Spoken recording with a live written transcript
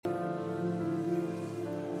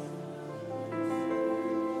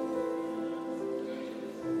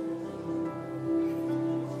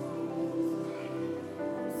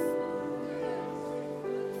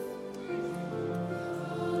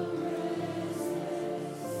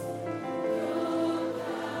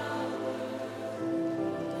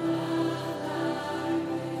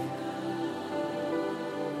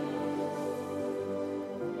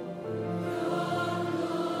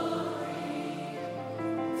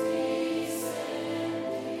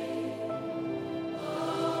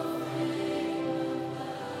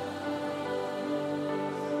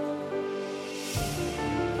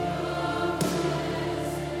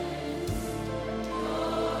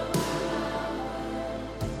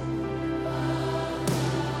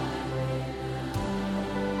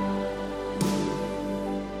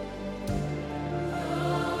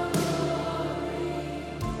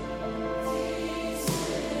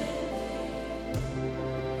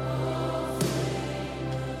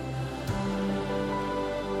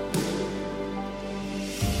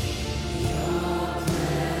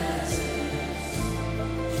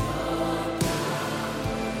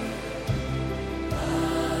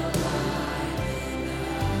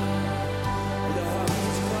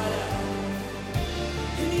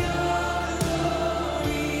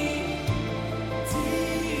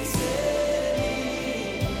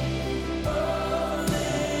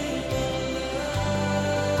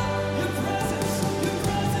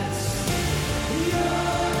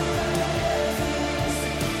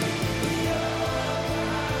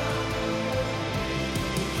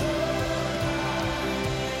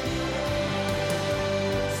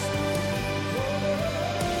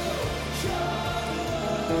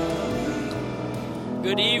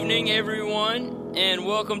Good evening, everyone, and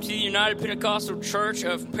welcome to the United Pentecostal Church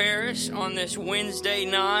of Paris on this Wednesday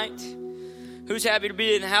night. Who's happy to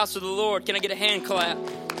be in the house of the Lord? Can I get a hand clap?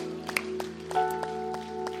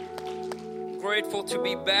 Grateful to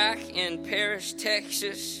be back in Paris,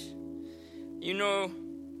 Texas. You know,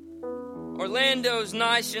 Orlando's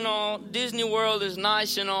nice and all, Disney World is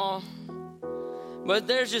nice and all, but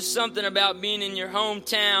there's just something about being in your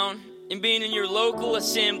hometown and being in your local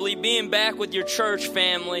assembly, being back with your church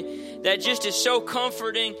family, that just is so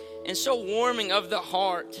comforting and so warming of the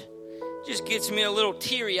heart. Just gets me a little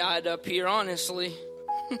teary-eyed up here, honestly.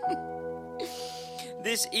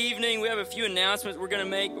 This evening, we have a few announcements we're going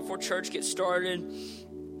to make before church gets started.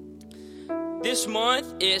 This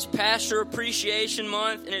month is Pastor Appreciation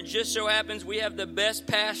Month, and it just so happens we have the best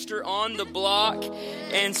pastor on the block,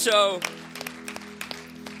 and so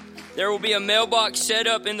there will be a mailbox set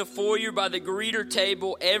up in the foyer by the greeter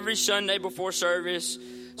table every Sunday before service.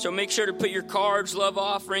 So make sure to put your cards, love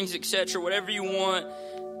offerings, etc., whatever you want.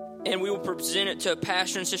 And we will present it to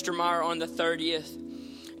Pastor and Sister Meyer on the 30th.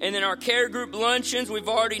 And then our care group luncheons, we've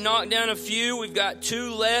already knocked down a few. We've got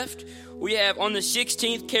 2 left. We have on the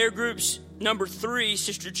 16th care groups number 3,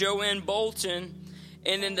 Sister Joanne Bolton.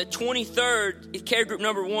 And then the 23rd, care group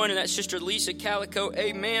number 1, and that's Sister Lisa Calico.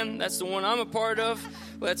 Amen. That's the one I'm a part of.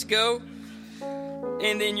 Let's go.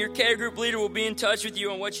 And then your care group leader will be in touch with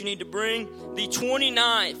you on what you need to bring. The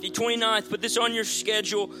 29th, put this on your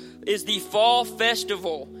schedule, is the Fall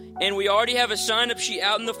Festival. And we already have a sign-up sheet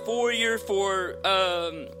out in the foyer for,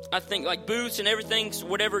 I think, like booths and everything,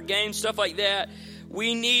 whatever games, stuff like that.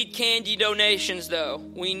 We need candy donations, though.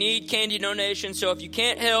 We need candy donations. So if you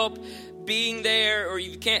can't help being there, or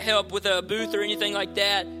you can't help with a booth or anything like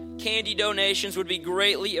that, candy donations would be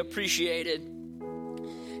greatly appreciated.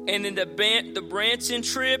 And then the Branson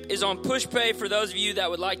trip is on PushPay for those of you that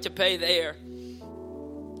would like to pay there.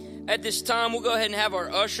 At this time, we'll go ahead and have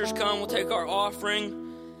our ushers come. We'll take our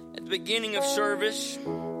offering at the beginning of service.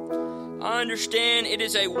 I understand it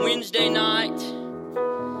is a Wednesday night,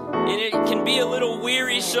 and it can be a little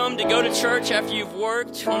wearisome to go to church after you've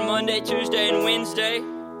worked on Monday, Tuesday, and Wednesday.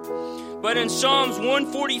 But in Psalms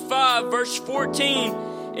 145, verse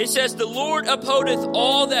 14, it says, "The Lord upholdeth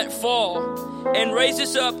all that fall, and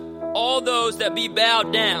raiseth up all those that be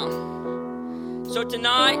bowed down." So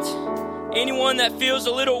tonight, anyone that feels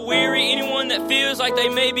a little weary, anyone that feels like they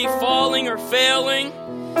may be falling or failing,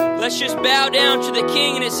 let's just bow down to the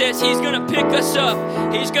King, and it says He's going to pick us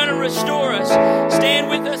up. He's going to restore us. Stand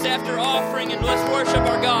with us after offering, and let's worship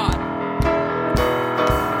our God.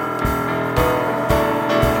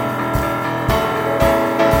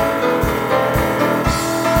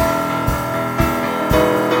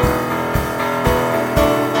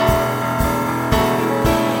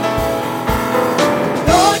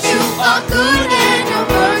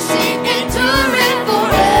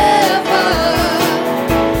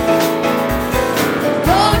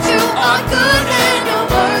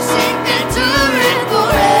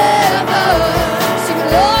 Sing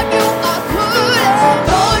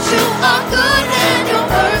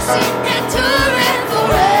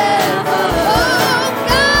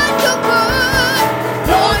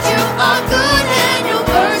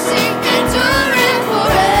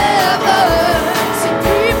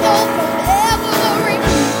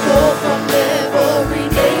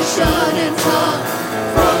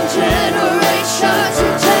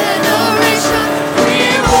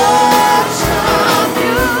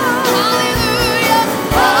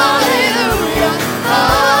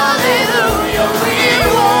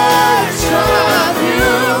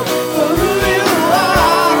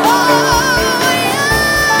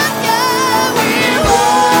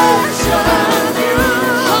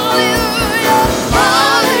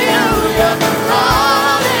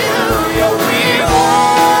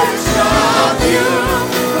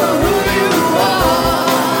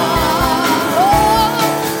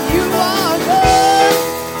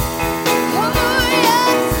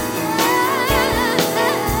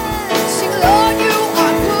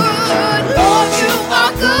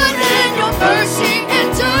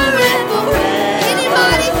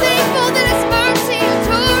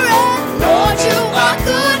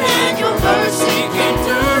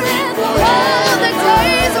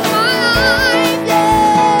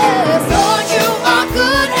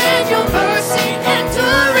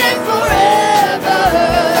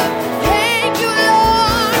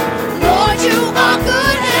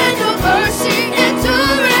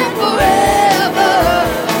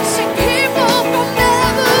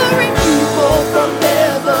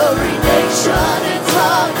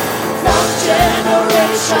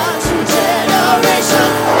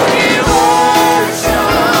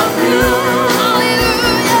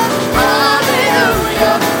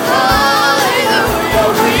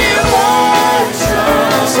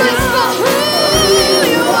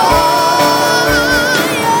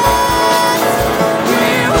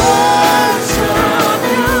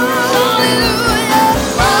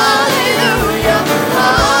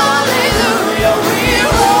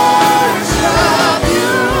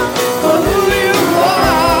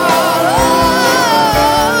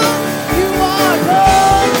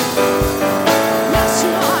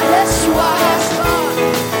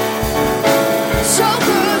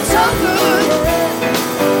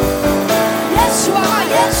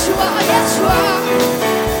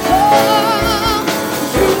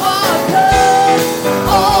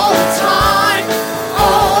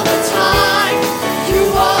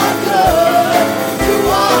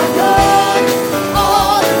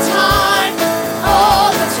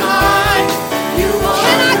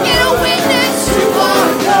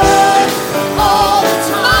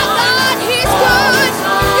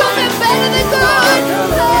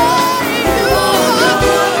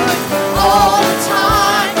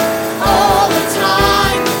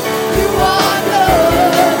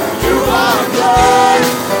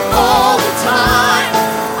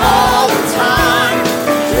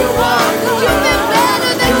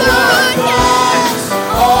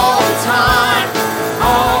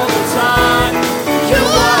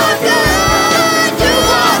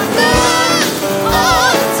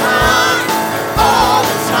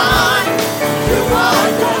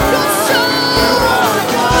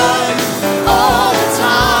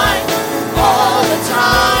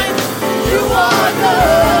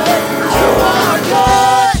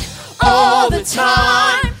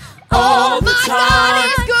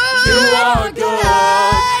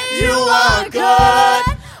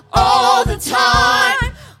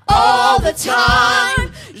the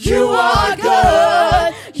time. You are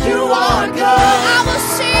good. You are good. I will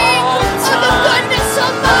sing of the goodness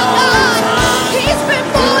of my God. He's been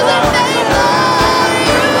more than faithful.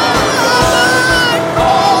 You are good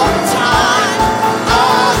all the time.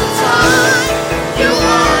 All the time. You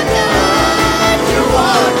are good. You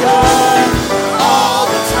are good all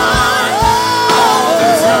the time. All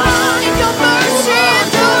the time. In your mercy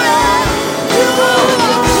endureth. You are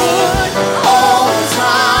good all the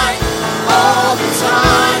time. All the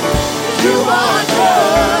time. You are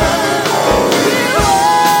good. We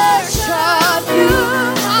worship you.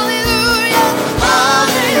 Hallelujah.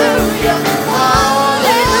 Hallelujah. Hallelujah.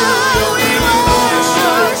 We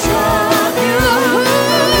worship you.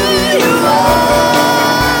 You are.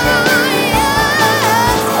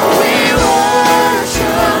 Yes. We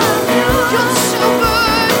worship you. You're so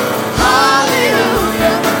good.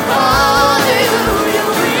 Hallelujah. Hallelujah.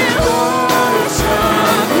 We worship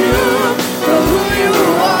you for who you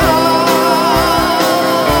are.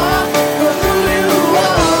 For who you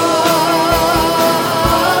are.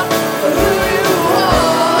 For who you are.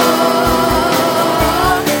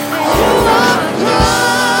 You are good.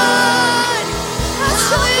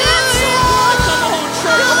 Hallelujah. Come on,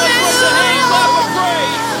 church. Let's raise a hand, clap of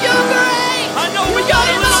praise. You're great. I know we got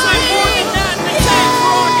a little bit more than that in the tank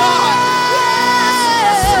for our God.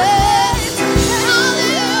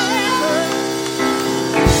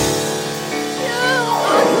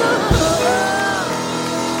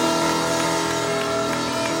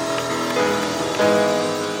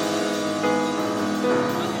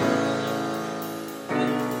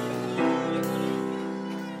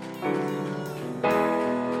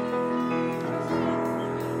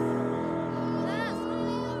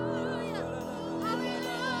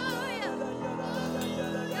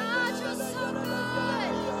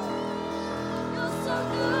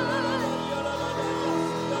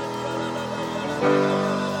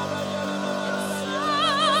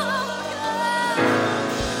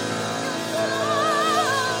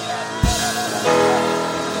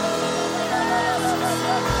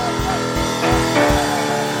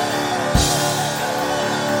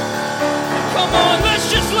 Come on,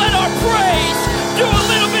 let's just let our praise do a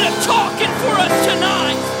little bit of talking for us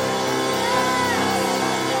tonight.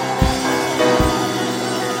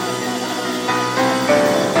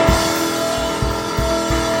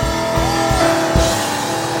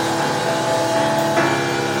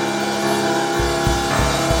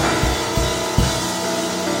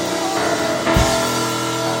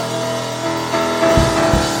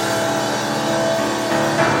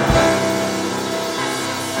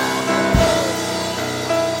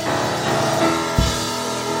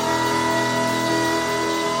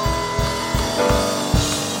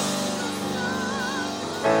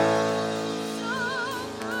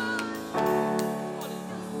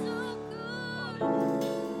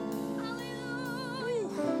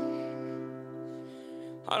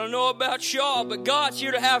 I don't know about y'all, but God's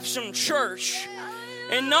here to have some church.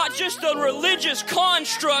 And not just a religious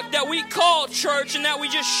construct that we call church and that we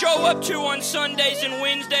just show up to on Sundays and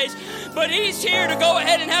Wednesdays, but He's here to go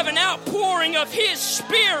ahead and have an outpouring of His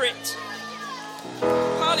Spirit.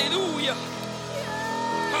 Hallelujah.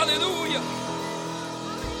 Hallelujah.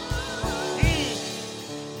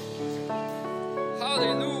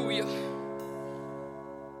 Hallelujah.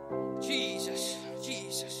 Jesus,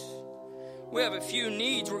 Jesus. We have a few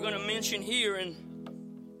needs we're going to mention here, and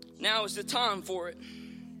now is the time for it.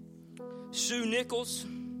 Sue Nichols,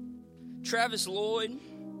 Travis Lloyd,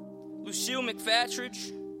 Lucille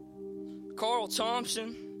McFatridge, Carl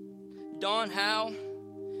Thompson, Don Howe,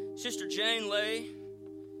 Sister Jane Lay,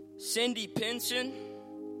 Cindy Pinson,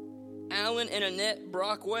 Alan and Annette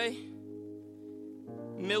Brockway,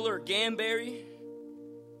 Miller Gamberry,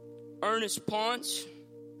 Ernest Ponce,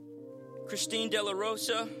 Christine De La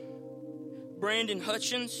Rosa, Brandon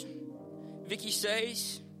Hutchins, Vicky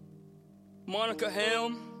Says, Monica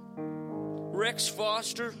Helm, Rex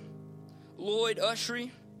Foster, Lloyd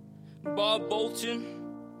Ushery, Bob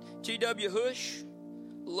Bolton, T.W. Hush,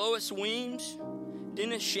 Lois Weems,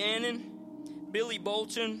 Dennis Shannon, Billy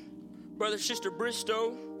Bolton, Brother Sister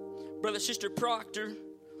Bristow, Brother Sister Proctor,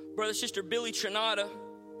 Brother Sister Billy Trinata,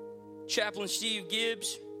 Chaplain Steve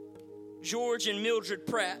Gibbs, George and Mildred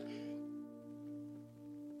Pratt.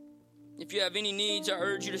 If you have any needs, I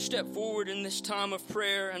urge you to step forward in this time of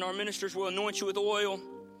prayer, and our ministers will anoint you with oil.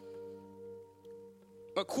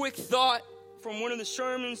 A quick thought from one of the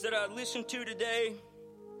sermons that I listened to today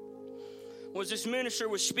was this minister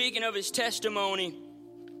was speaking of his testimony.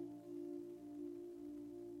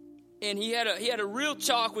 And he had a real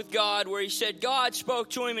talk with God where he said God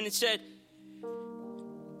spoke to him and it said,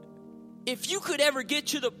 if you could ever get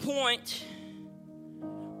to the point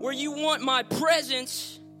where you want my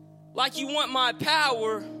presence like you want my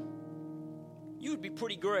power, you would be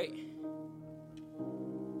pretty great.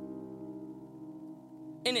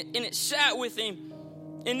 And it sat with him.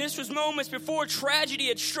 And this was moments before tragedy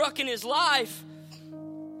had struck in his life.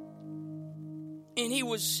 And he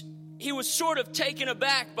was sort of taken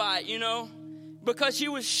aback by it, you know, because he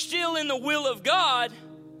was still in the will of God,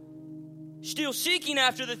 still seeking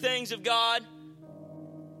after the things of God,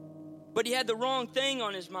 but he had the wrong thing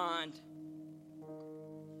on his mind.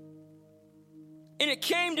 And it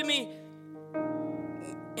came to me,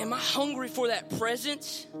 am I hungry for that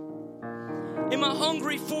presence? Am I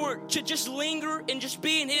hungry to just linger and just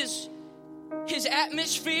be in his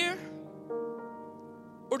atmosphere?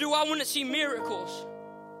 Or do I want to see miracles?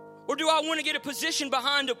 Or do I want to get a position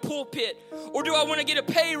behind a pulpit? Or do I want to get a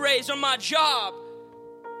pay raise on my job?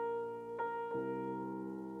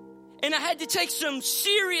 And I had to take some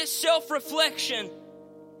serious self-reflection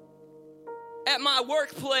at my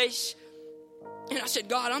workplace. And I said,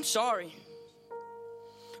 God, I'm sorry.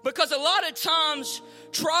 Because a lot of times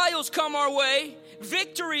trials come our way,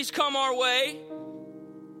 victories come our way,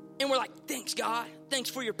 and we're like, thanks, God. Thanks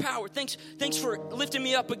for your power. Thanks for lifting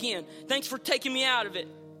me up again. Thanks for taking me out of it.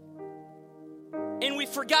 And we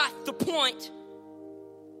forgot the point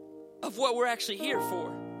of what we're actually here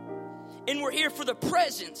for. And we're here for the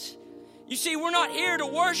presence. You see, we're not here to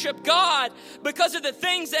worship God because of the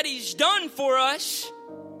things that He's done for us,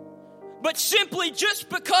 but simply just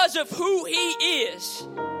because of who He is.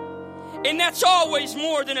 And that's always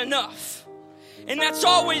more than enough. And that's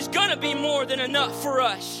always gonna be more than enough for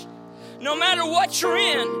us. No matter what you're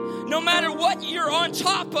in, no matter what you're on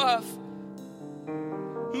top of,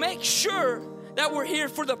 make sure that we're here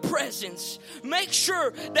for the presence. Make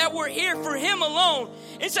sure that we're here for Him alone.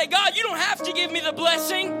 And say, God, you don't have to give me the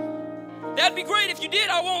blessing. That'd be great if you did,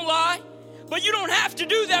 I won't lie. But you don't have to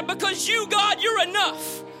do that because you, God, you're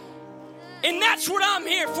enough. And that's what I'm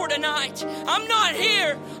here for tonight. I'm not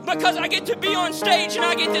here because I get to be on stage and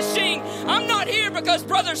I get to sing. I'm not here because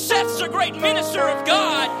Brother Seth's a great minister of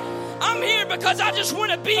God. I'm here because I just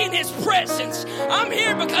want to be in His presence. I'm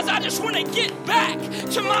here because I just want to get back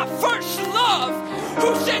to my first love,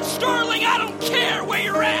 who said, Sterling, I don't care where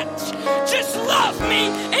you're at. Just love me,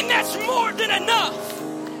 and that's more than enough.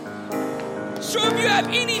 So if you have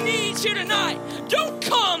any needs here tonight, don't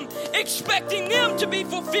come expecting them to be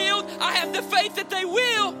fulfilled. I have the faith that they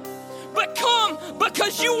will. But come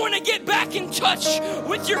because you want to get back in touch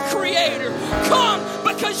with your Creator. Come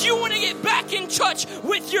because you want to get back in touch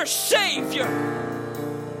with your Savior.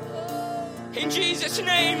 In Jesus'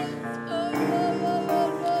 name,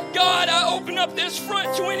 God, I open up this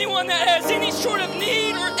front to anyone that has any sort of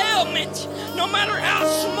need or ailment, no matter how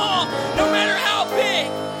small, no matter how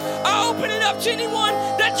big. I open it up to anyone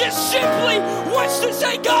that just simply wants to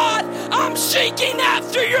say, God, I'm seeking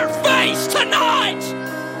after your face tonight.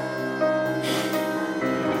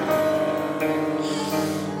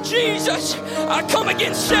 Jesus, I come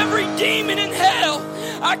against every demon in hell.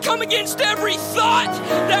 I come against every thought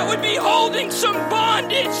that would be holding some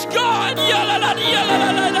bondage. God,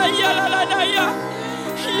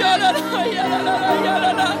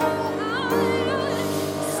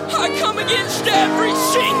 I come against every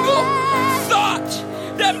single thought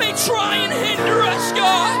that may try and hinder us,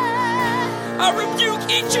 God. I rebuke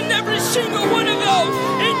each and every single one of those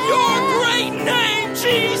in your great name,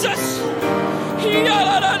 Jesus.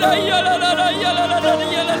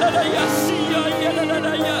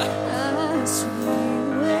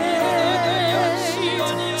 As we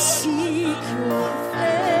wait, seek your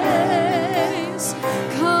face.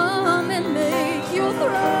 Come and make your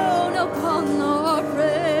throne upon our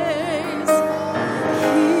praise.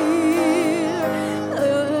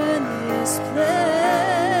 Here in this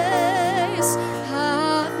place,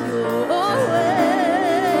 have your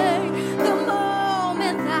way. The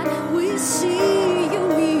moment that we see you,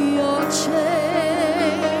 we are changed.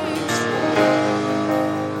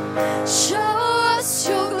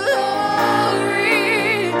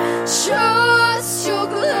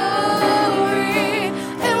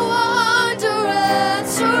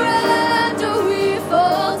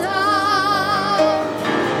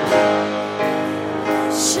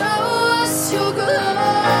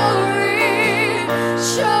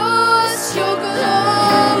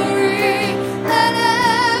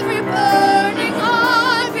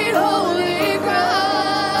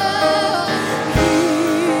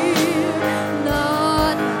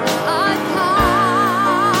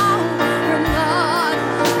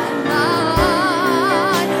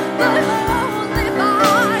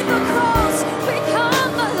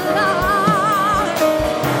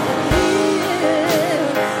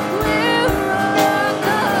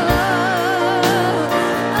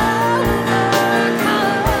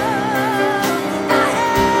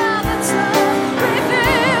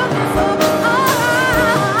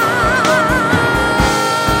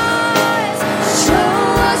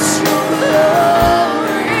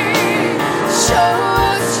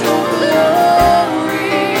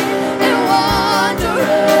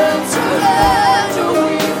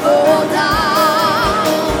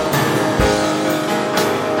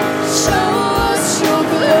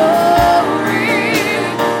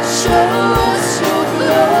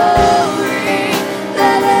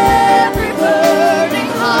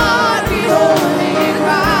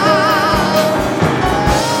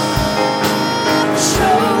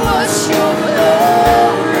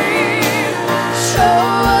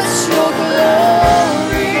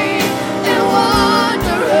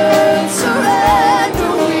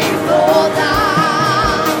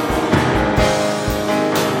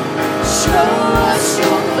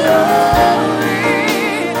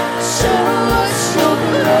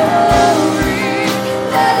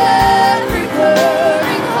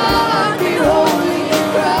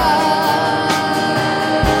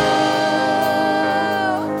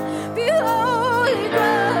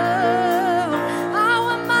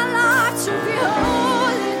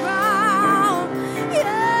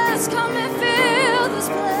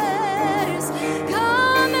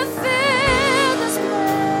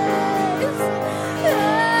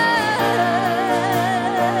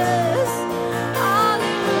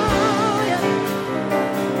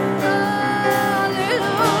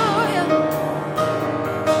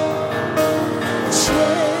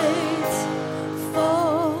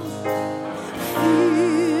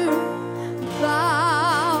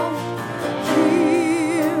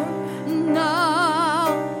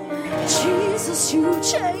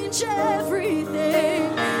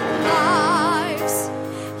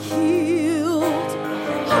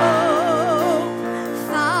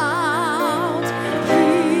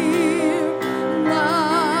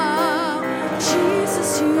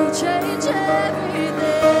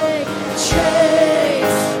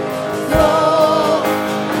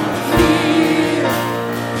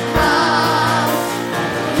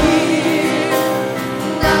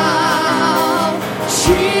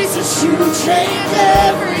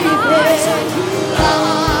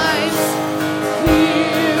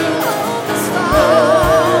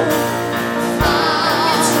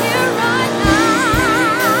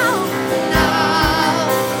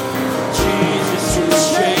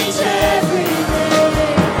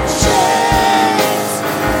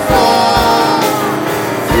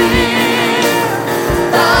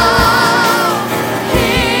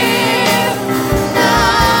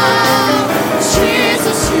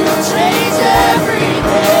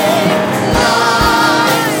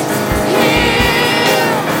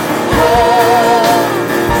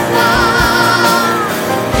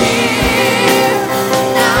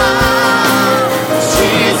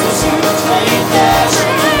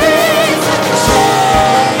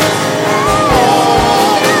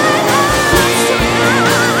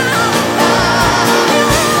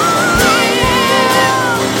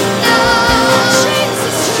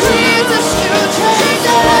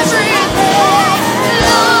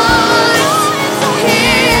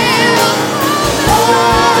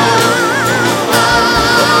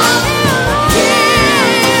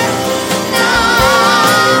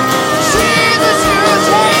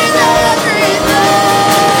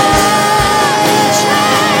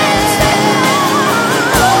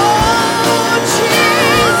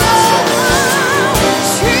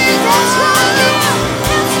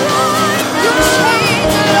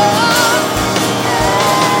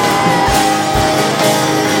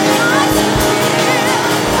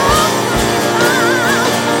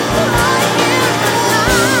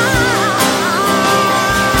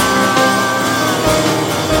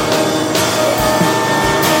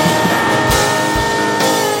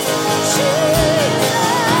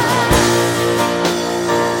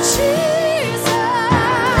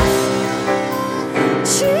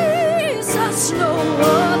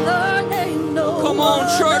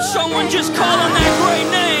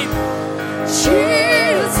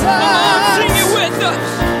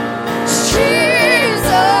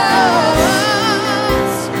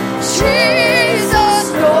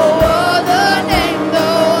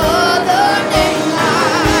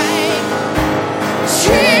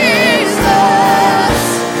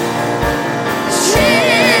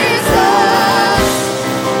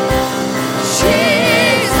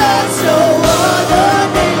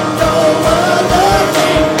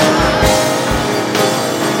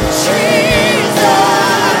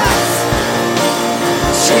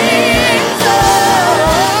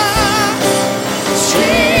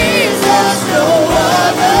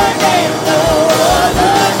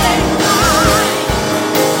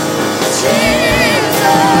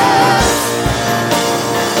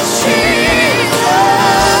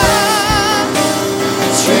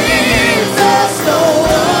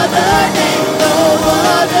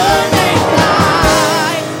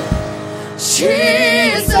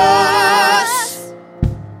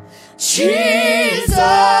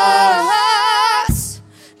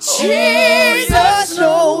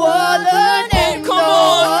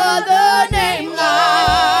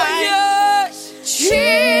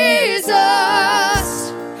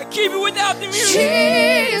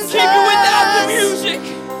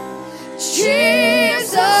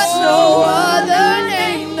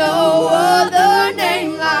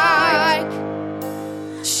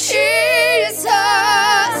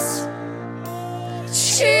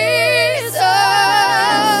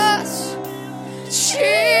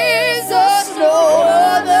 Jesus,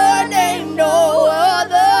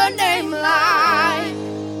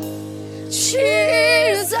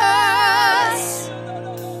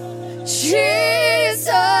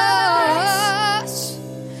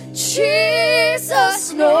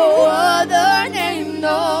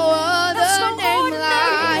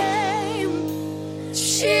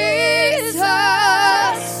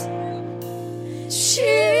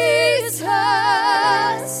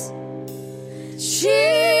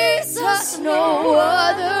 There's no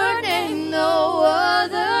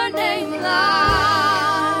other name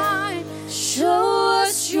like. Show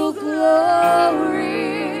us your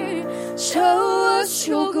glory. Show us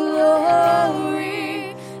your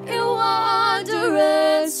glory. In wonder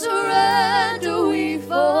and surrender we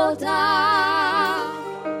fall down.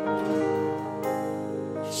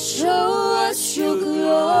 Show us your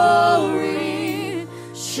glory.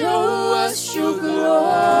 Show us your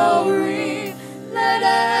glory. Let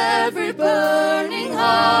every burning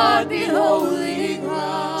heart be holy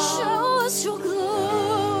ground. Show us your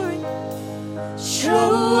glory.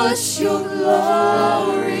 Show us your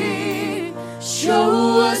glory.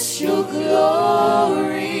 Show us your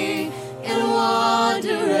glory. In wonder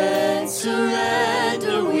and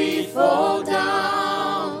surrender we fall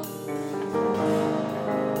down.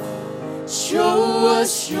 Show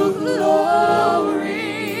us your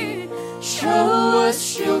glory. Show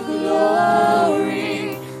us your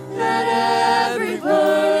glory. Let every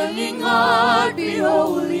burning heart be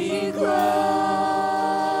holy ground.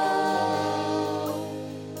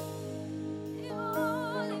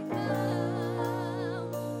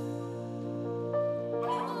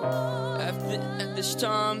 At this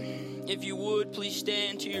time, if you would, please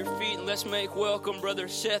stand to your feet and let's make welcome Brother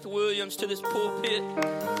Seth Williams to this pulpit.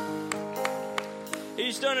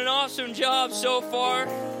 He's done an awesome job so far,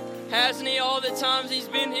 hasn't he, all the times he's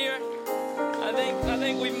been here? I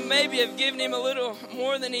think we maybe have given him a little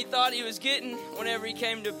more than he thought he was getting whenever he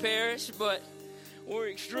came to Paris, but we're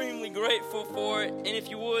extremely grateful for it. And if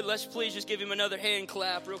you would, let's please just give him another hand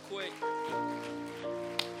clap real quick.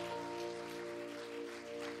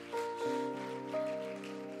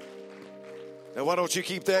 Now, why don't you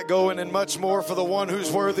keep that going and much more for the one who's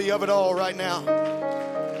worthy of it all right now?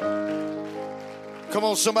 Come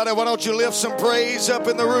on, somebody, why don't you lift some praise up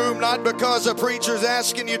in the room, not because a preacher's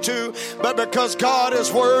asking you to, but because God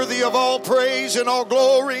is worthy of all praise and all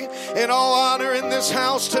glory and all honor in this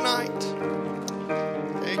house tonight.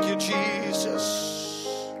 Thank you,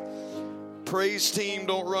 Jesus. Praise team,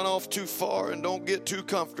 don't run off too far and don't get too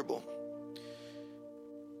comfortable.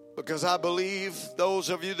 Because I believe those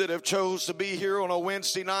of you that have chose to be here on a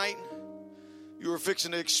Wednesday night, you are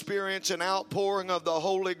fixing to experience an outpouring of the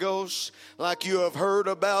Holy Ghost like you have heard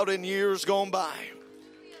about in years gone by.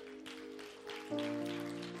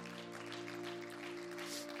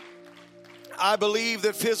 I believe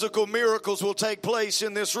that physical miracles will take place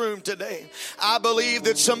in this room today. I believe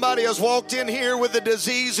that somebody has walked in here with a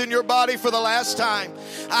disease in your body for the last time.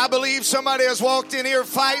 I believe somebody has walked in here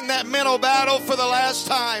fighting that mental battle for the last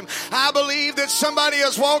time. I believe that somebody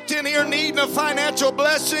has walked in here needing a financial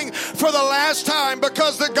blessing for the last time,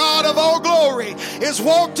 because the God of all glory is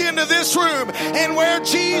walked into this room, and where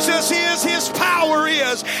Jesus is, his power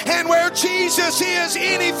is, and where Jesus is,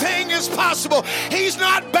 anything is possible. He's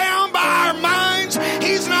not bound by our minds.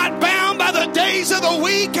 He's not bound by the days of the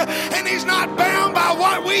week, and he's not bound by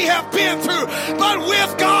what we have been through. But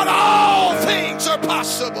with God, all things are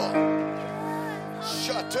possible.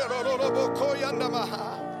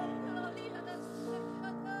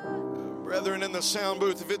 Brethren in the sound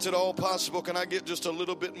booth, if it's at all possible, can I get just a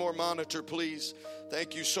little bit more monitor, please?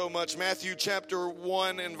 Thank you so much. Matthew chapter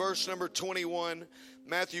 1 and verse number 21.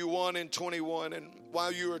 Matthew 1 and 21. And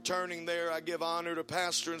while you are turning there, I give honor to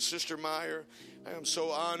Pastor and Sister Meyer. I am so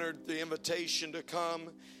honored the invitation to come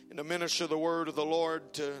and to minister the word of the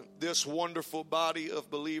Lord to this wonderful body of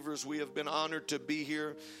believers. We have been honored to be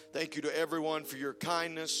here. Thank you to everyone for your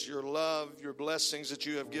kindness, your love, your blessings that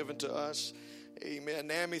you have given to us. Amen.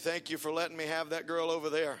 Nammy, thank you for letting me have that girl over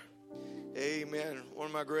there. Amen. One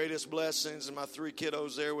of my greatest blessings, and my 3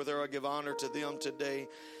 kiddos there with her. I give honor to them today.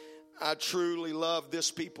 I truly love this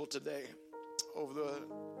people today. Over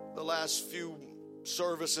the last few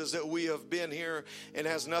services that we have been here, it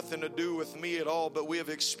has nothing to do with me at all, but we have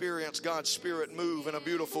experienced God's Spirit move in a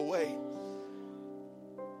beautiful way.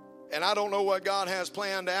 And I don't know what God has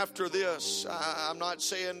planned after this. I'm not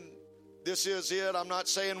saying this is it. I'm not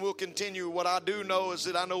saying we'll continue. What I do know is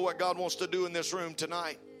that I know what God wants to do in this room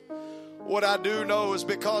tonight. What I do know is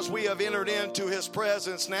because we have entered into his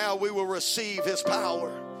presence, now we will receive his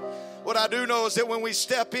power. What I do know is that when we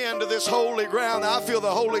step into this holy ground, I feel the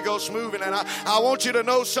Holy Ghost moving. And I want you to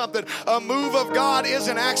know something. A move of God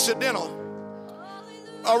isn't accidental.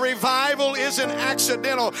 A revival isn't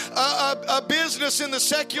accidental. A business in the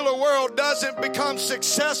secular world doesn't become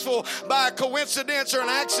successful by a coincidence or an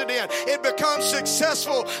accident. It becomes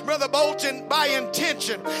successful, Brother Bolton, by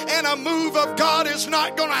intention. And a move of God is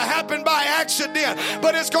not going to happen by accident,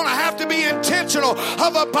 but it's going to have to be intentional,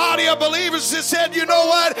 of a body of believers that said, you know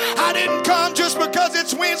what? I didn't come just because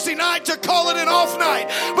it's Wednesday night to call it an off night,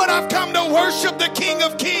 but I've come to worship the King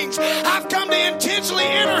of Kings. I've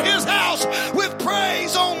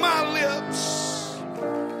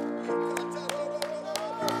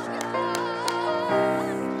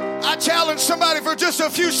challenge somebody for just a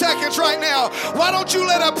few seconds right now. Why don't you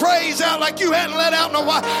let a praise out like you hadn't let out in a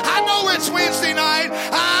while? I know it's Wednesday night.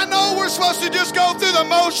 I know we're supposed to just go through the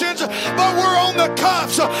motions, but we're on the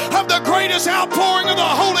cuffs of the greatest outpouring of the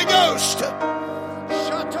Holy Ghost.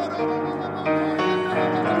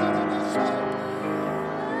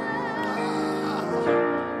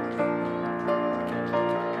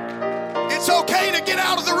 It's okay to get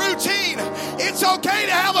out of the routine. It's okay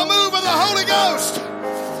to have a move of the Holy Ghost.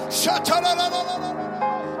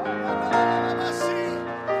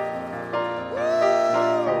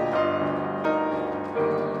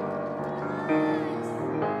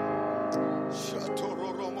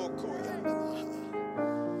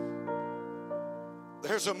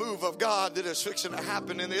 There's a move of God that is fixing to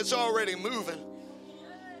happen, and it's already moving.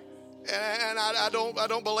 And I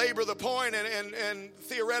don't belabor the point and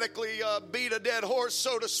theoretically beat a dead horse,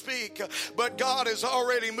 so to speak. But God is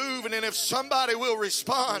already moving, and if somebody will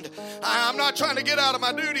respond, I'm not trying to get out of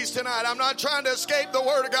my duties tonight. I'm not trying to escape the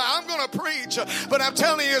Word of God. I'm going to preach, but I'm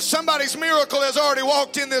telling you, somebody's miracle has already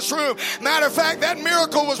walked in this room. Matter of fact, that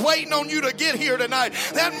miracle was waiting on you to get here tonight.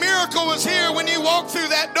 That miracle was here when you walked through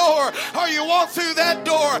that door, or you walked through that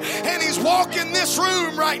door, and He's walking this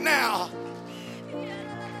room right now.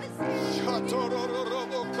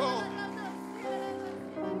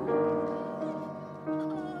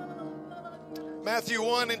 Matthew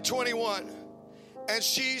 1:21. And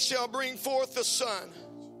she shall bring forth a son,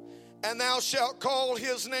 and thou shalt call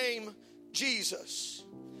his name Jesus,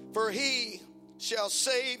 for he shall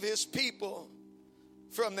save his people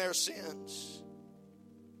from their sins.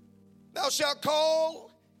 Thou shalt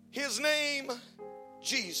call his name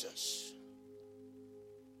Jesus.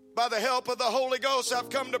 By the help of the Holy Ghost, I've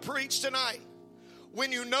come to preach tonight.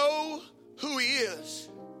 When you know who He is,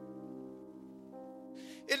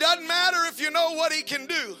 it doesn't matter if you know what He can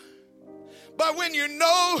do. But when you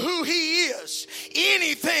know who He is,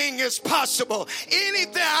 anything is possible.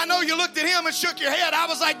 Anything. I know you looked at him and shook your head. I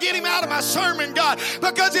was like, get him out of my sermon, God.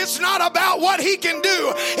 Because it's not about what He can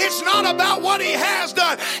do. It's not about what He has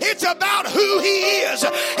done. It's about who He is.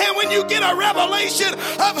 And when you get a revelation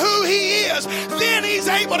of who He is, then He's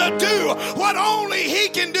able to do what only He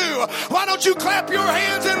can do. Why don't you clap your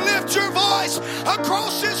hands and lift your voice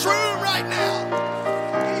across this room right now?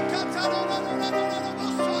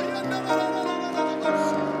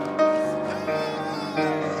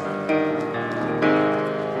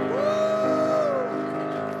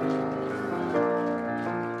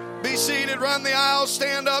 Run the aisle,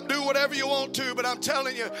 stand up, do whatever you want to, but I'm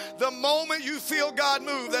telling you, the moment you feel God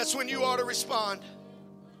move, that's when you ought to respond.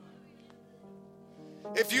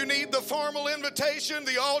 If you need the formal invitation,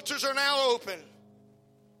 the altars are now open.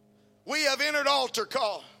 We have entered altar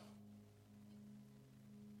call.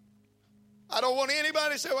 I don't want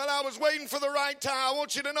anybody to say, well, I was waiting for the right time. I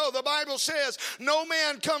want you to know the Bible says no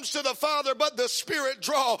man comes to the Father but the Spirit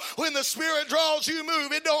draw. When the Spirit draws, you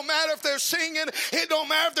move. It don't matter if they're singing. It don't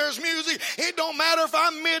matter if there's music. It don't matter if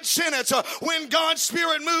I'm mid-sentence. When God's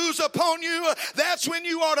Spirit moves upon you, that's when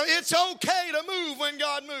you ought to. It's okay to move when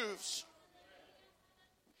God moves.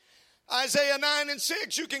 Isaiah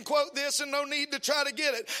 9:6, you can quote this and no need to try to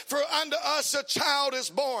get it. For unto us a child is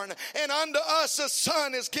born, and unto us a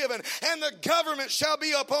son is given, and the government shall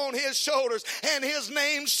be upon his shoulders, and his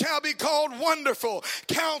name shall be called Wonderful,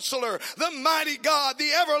 Counselor, the Mighty God,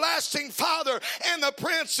 the Everlasting Father, and the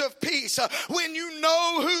Prince of Peace. When you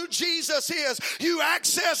know who Jesus is, you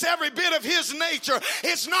access every bit of His nature.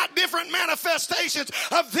 It's not different manifestations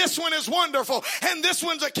of this one is wonderful, and this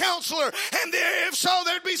one's a counselor, and if so,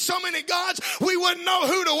 there'd be so many gods, we wouldn't know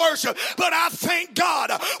who to worship. But I thank God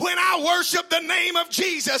when I worship the name of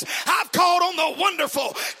Jesus, I've called on the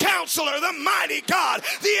Wonderful Counselor, the Mighty God,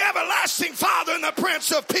 the Everlasting Father, and the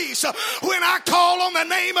Prince of Peace. When I call on the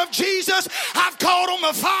name of Jesus, I've called on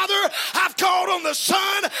the Father, I've called on the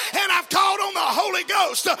Son, and I've called on the Holy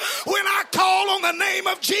Ghost. When I call on the name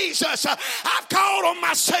of Jesus, I've called on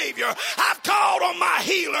my Savior, I've called on my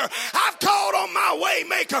Healer, I've called on my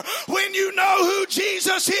Waymaker. When you know who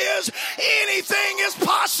Jesus is, anything is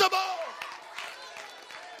possible.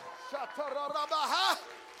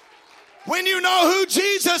 When you know who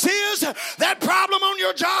Jesus is, that problem on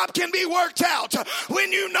your job can be worked out.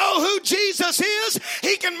 When you know who Jesus is,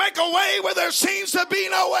 He can make a way where there seems to be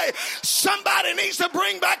no way. Somebody needs to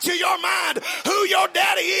bring back to your mind who your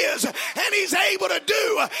daddy is, and He's able to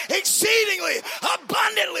do exceedingly,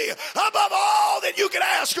 abundantly, above all that you could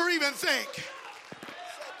ask or even think.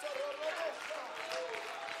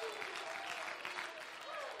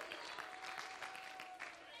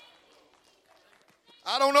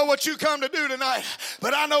 I don't know what you come to do tonight,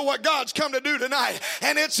 but I know what God's come to do tonight.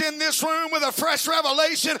 And it's in this room with a fresh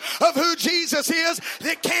revelation of who Jesus is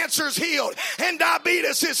that cancer's healed, and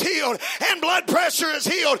diabetes is healed, and blood pressure is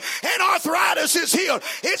healed, and arthritis is healed.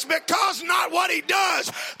 It's because not what he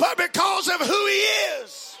does, but because of who he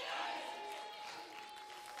is.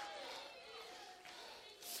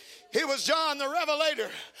 It was John the Revelator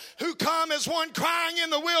who come as one crying in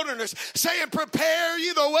the wilderness, saying, prepare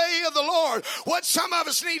ye the way of the Lord. What some of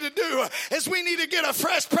us need to do is we need to get a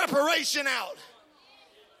fresh preparation out.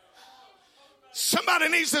 Somebody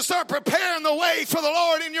needs to start preparing the way for the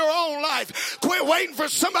Lord in your own life. Quit waiting for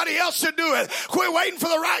somebody else to do it. Quit waiting for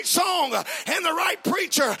the right song and the right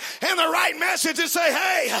preacher and the right message to say,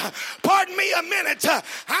 hey, pardon me a minute.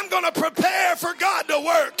 I'm going to prepare for God to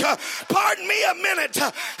work. Pardon me a minute.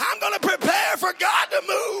 I'm going to prepare for God to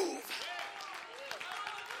move.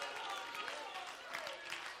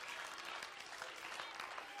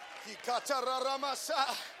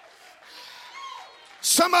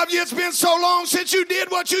 Some of you, it's been so long since you did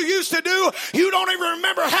what you used to do, you don't even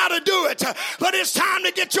remember how to do it. But it's time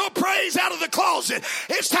to get your praise out of the closet.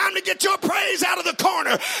 It's time to get your praise out of the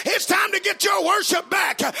corner. It's time to get your worship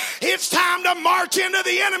back. It's time to march into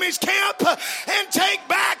the enemy's camp and take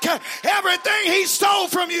back everything he stole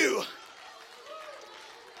from you.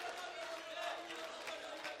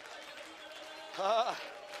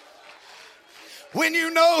 When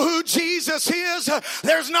you know who Jesus is,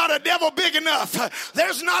 there's not a devil big enough.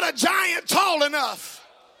 There's not a giant tall enough.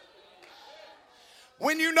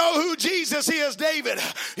 When you know who Jesus is, David,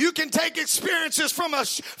 you can take experiences from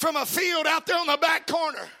a field out there on the back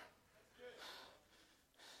corner.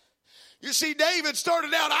 You see, David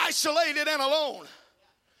started out isolated and alone.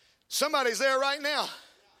 Somebody's there right now.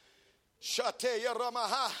 Shateya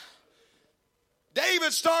Ramaha.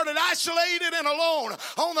 David started isolated and alone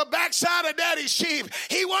on the backside of daddy's sheep.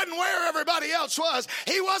 He wasn't where everybody else was.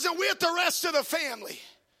 He wasn't with the rest of the family.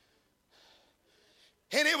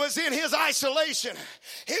 And it was in his isolation.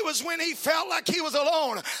 It was when he felt like he was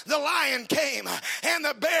alone. The lion came and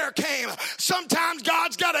the bear came. Sometimes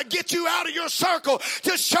God's got to get you out of your circle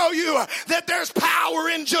to show you that there's power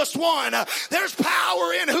in just one. There's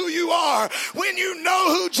power in who you are. When you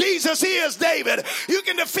know who Jesus is, David, you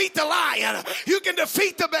can defeat the lion. You can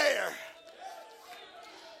defeat the bear.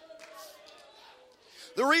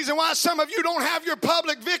 The reason why some of you don't have your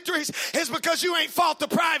public victories is because you ain't fought the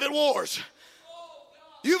private wars.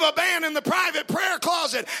 You've abandoned the private prayer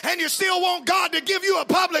closet and you still want God to give you a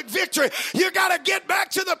public victory. You got to get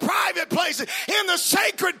back to the private places, in the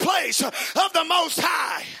sacred place of the Most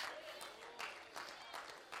High.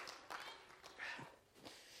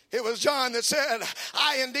 It was John that said,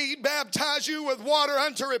 I indeed baptize you with water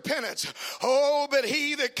unto repentance. Oh, but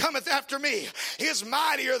he that cometh after me is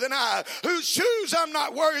mightier than I, whose shoes I'm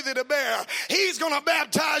not worthy to bear. He's going to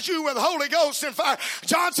baptize you with Holy Ghost and fire.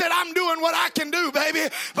 John said, I'm doing what I can do,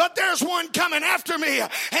 baby, but there's one coming after me.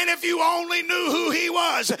 And if you only knew who he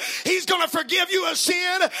was, he's going to forgive you of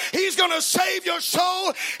sin. He's going to save your soul,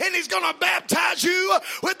 and he's going to baptize you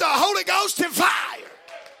with the Holy Ghost and fire.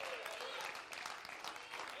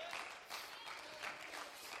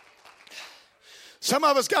 Some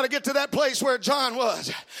of us got to get to that place where John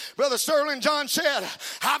was. Brother Sterling, John said,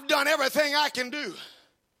 I've done everything I can do.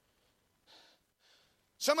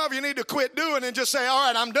 Some of you need to quit doing and just say, all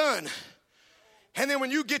right, I'm done. And then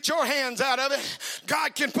when you get your hands out of it,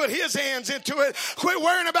 God can put his hands into it. Quit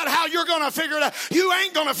worrying about how you're going to figure it out. You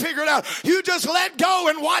ain't going to figure it out. You just let go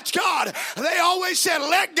and watch God. They always said,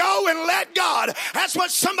 let go and let God. That's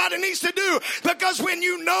what somebody needs to do. Because when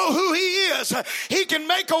you know who he is, he can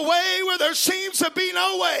make a way where there seems to be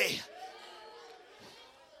no way.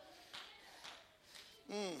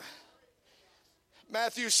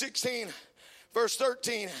 Matthew 16, verse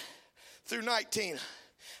 13 through 19.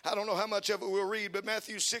 I don't know how much of it we'll read, but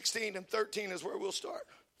Matthew 16 and 13 is where we'll start.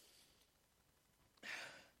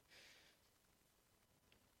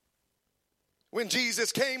 When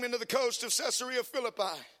Jesus came into the coast of Caesarea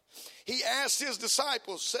Philippi, he asked his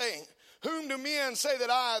disciples, saying, whom do men say that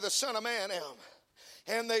I, the Son of Man, am?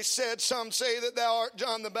 And they said, some say that thou art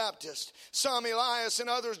John the Baptist, some Elias, and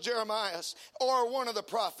others Jeremiah, or one of the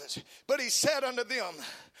prophets. But he said unto them,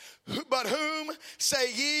 but whom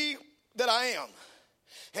say ye that I am?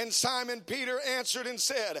 And Simon Peter answered and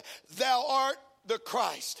said, thou art the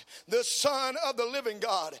Christ, the Son of the living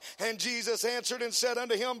God? And Jesus answered and said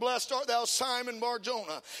unto him, Blessed art thou, Simon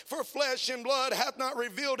Bar-Jonah, for flesh and blood hath not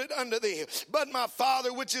revealed it unto thee, but my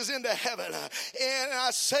Father which is in the heaven. And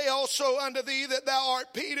I say also unto thee that thou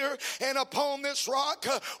art Peter, and upon this rock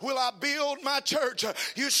will I build my church.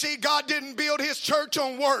 You see, God didn't build his church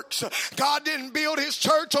on works. God didn't build his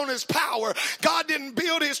church on his power. God didn't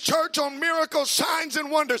build his church on miracles, signs,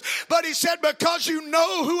 and wonders. But he said, because you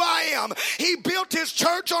know who I am, he built his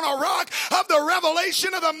church on a rock of the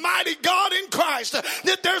revelation of the mighty God in Christ,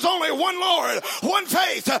 that there's only one Lord, one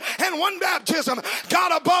faith, and one baptism.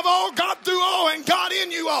 God above all, God through all, and God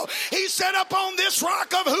in you all. He said, upon this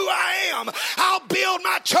rock of who I am, I'll build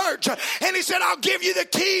my church. And he said, I'll give you the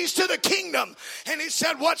keys to the kingdom. And he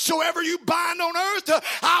said, whatsoever you bind on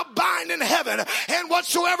earth, I'll bind in heaven. And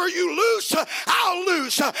whatsoever you loose, I'll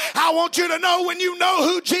loose. I want you to know, when you know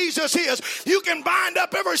who Jesus is, you can bind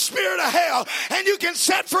up every spirit of hell, and you can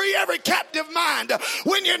set free every captive mind.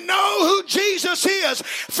 When you know who Jesus is,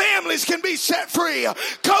 families can be set free,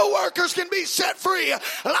 co-workers can be set free,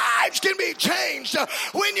 lives can be changed.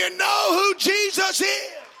 When you know who Jesus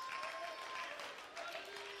is.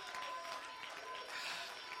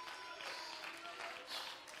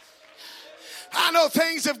 I know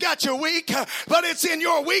things have got you weak, but it's in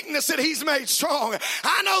your weakness that he's made strong.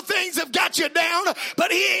 I know things have got you down, but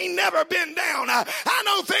he ain't never been down. I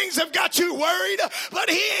know things have got you worried, but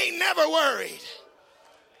he ain't never worried.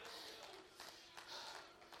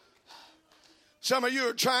 Some of you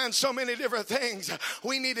are trying so many different things.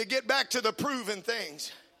 We need to get back to the proven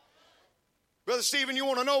things. Brother Stephen, you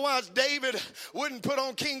want to know why David wouldn't put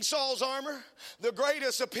on King Saul's armor? The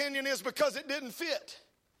greatest opinion is because it didn't fit.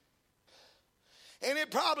 And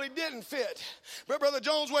it probably didn't fit. But Brother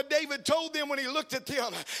Jones, what David told them when he looked at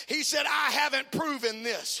them, he said, I haven't proven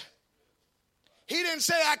this. He didn't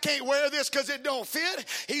say, I can't wear this because it don't fit.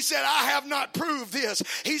 He said, I have not proved this.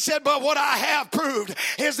 He said, but what I have proved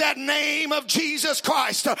is that name of Jesus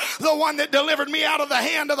Christ, the one that delivered me out of the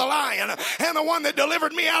hand of the lion and the one that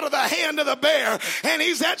delivered me out of the hand of the bear. And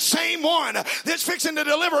he's that same one that's fixing to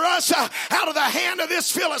deliver us out of the hand of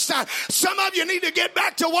this Philistine. Some of you need to get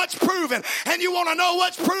back to what's proven. And you want to know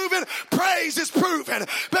what's proven? Praise is proven,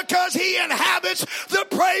 because he inhabits the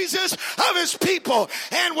praises of his people.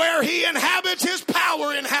 And where he inhabits, his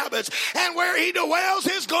power inhabits, and where he dwells,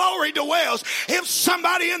 his glory dwells. If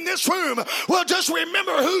somebody in this room will just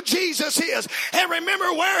remember who Jesus is and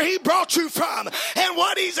remember where he brought you from and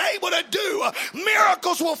what he's able to do,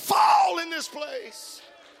 miracles will fall in this place.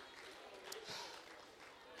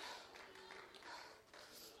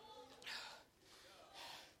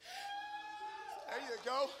 There you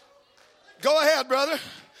go. Go ahead, brother.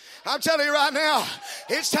 I'm telling you right now,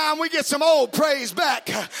 it's time we get some old praise back.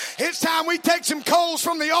 It's time we take some coals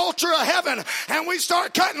from the altar of heaven and we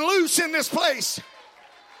start cutting loose in this place.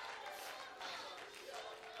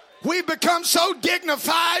 We've become so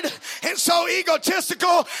dignified and so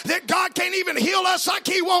egotistical that God can't even heal us like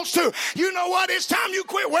he wants to. You know what? It's time you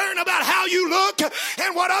quit worrying about how you look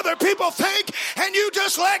and what other people think, and you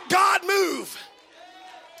just let God move.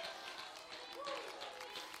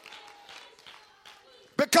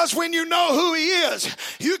 Because when you know who he is,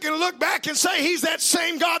 you can look back and say, he's that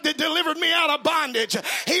same God that delivered me out of bondage.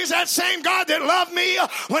 He's that same God that loved me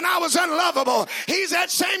when I was unlovable. He's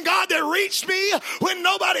that same God that reached me when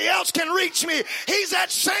nobody else can reach me. He's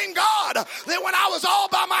that same God that when I was all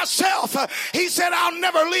by myself, he said, I'll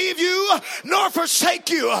never leave you nor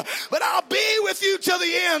forsake you, but I'll be with you till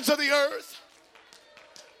the ends of the earth.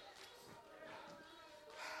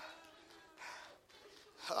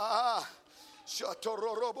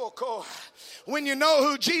 When you know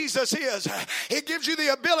who Jesus is, it gives you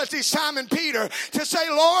the ability, Simon Peter, to say,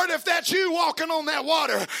 Lord, if that's you walking on that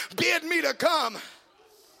water, bid me to come.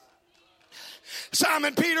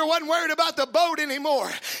 Simon Peter wasn't worried about the boat anymore.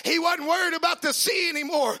 He wasn't worried about the sea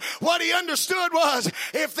anymore. What he understood was,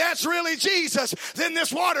 if that's really Jesus, then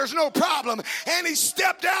this water's no problem. And he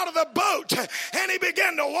stepped out of the boat and he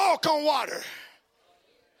began to walk on water.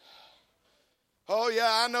 Oh, yeah,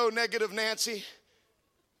 I know, Negative Nancy.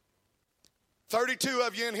 32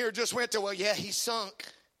 of you in here just went to, well, yeah, he sunk.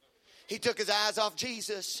 He took his eyes off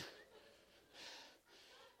Jesus.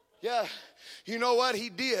 Yeah, you know what? He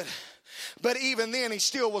did. But even then, he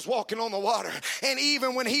still was walking on the water. And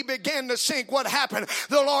even when he began to sink, what happened?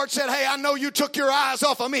 The Lord said, hey, I know you took your eyes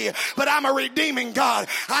off of me, but I'm a redeeming God.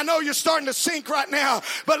 I know you're starting to sink right now,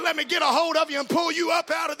 but let me get a hold of you and pull you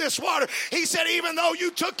up out of this water. He said, even though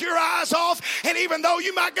you took your eyes off, and even though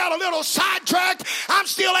you might got a little sidetracked, I'm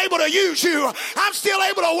still able to use you. I'm still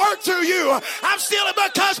able to work through you. I'm still,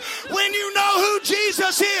 because when you know who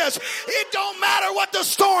Jesus is, it don't matter what the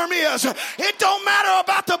storm is. It don't matter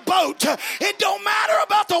about the boat. It don't matter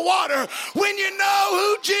about the water when you know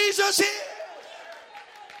who Jesus is.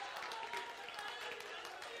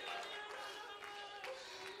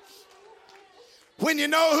 When you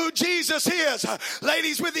know who Jesus is,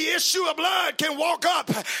 ladies with the issue of blood can walk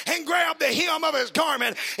up and grab the hem of his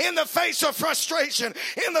garment in the face of frustration,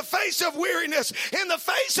 in the face of weariness, in the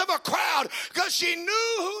face of a crowd, because she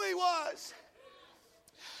knew who he was.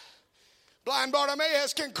 Blind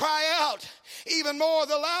Bartimaeus can cry out even more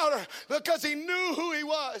the louder because he knew who he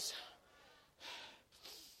was.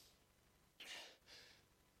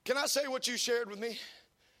 Can I say what you shared with me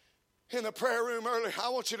in the prayer room earlier? I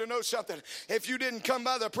want you to know something. If you didn't come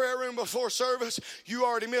by the prayer room before service, you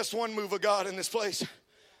already missed one move of God in this place.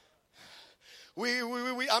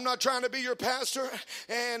 I'm not trying to be your pastor,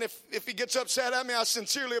 and if he gets upset at me, I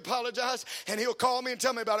sincerely apologize, and he'll call me and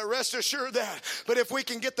tell me about it. Rest assured that. But if we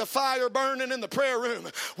can get the fire burning in the prayer room,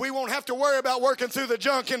 we won't have to worry about working through the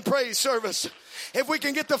junk in praise service. If we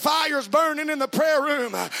can get the fires burning in the prayer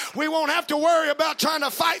room, we won't have to worry about trying to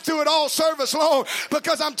fight through it all service long,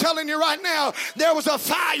 because I'm telling you right now, there was a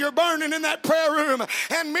fire burning in that prayer room,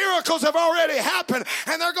 and miracles have already happened,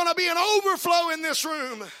 and there's going to be an overflow in this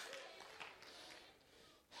room.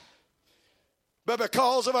 But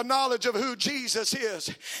because of a knowledge of who Jesus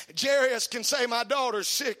is, Jairus can say, my daughter's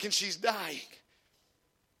sick and she's dying.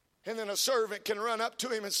 And then a servant can run up to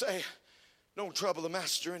him and say, don't trouble the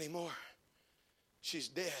master anymore. She's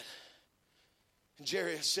dead. And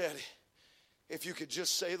Jairus said, if you could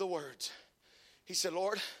just say the words. He said,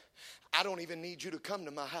 Lord, I don't even need you to come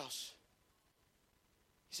to my house.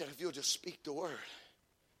 He said, if you'll just speak the word.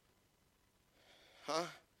 Huh?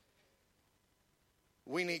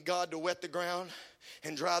 We need God to wet the ground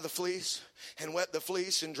and dry the fleece, and wet the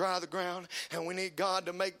fleece and dry the ground. And we need God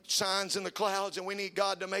to make signs in the clouds, and we need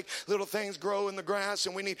God to make little things grow in the grass,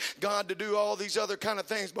 and we need God to do all these other kind of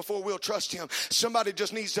things before we'll trust him. Somebody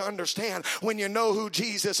just needs to understand, when you know who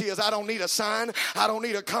Jesus is, I don't need a sign, I don't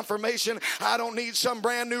need a confirmation, I don't need some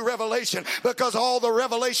brand new revelation, because all the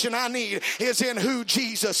revelation I need is in who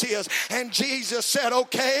Jesus is. And Jesus said,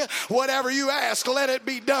 okay, whatever you ask, let it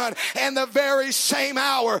be done. And the very same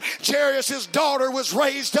hour, Jairus' daughter was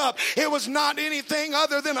raised up. It was not anything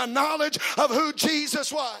other than a knowledge of who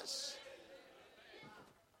Jesus was.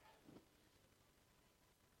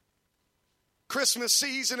 Christmas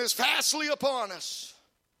season is fastly upon us,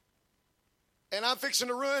 and I'm fixing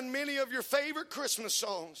to ruin many of your favorite Christmas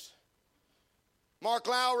songs. Mark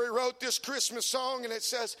Lowry wrote this Christmas song, and it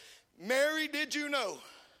says, Mary, did you know?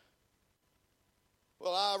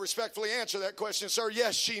 Well, I respectfully answer that question, sir.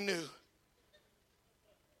 Yes, she knew.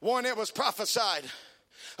 One, it was prophesied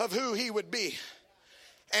of who he would be.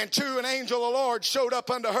 And two, an angel of the Lord showed up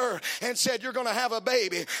unto her and said, you're going to have a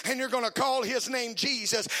baby, and you're going to call his name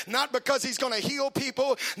Jesus. Not because he's going to heal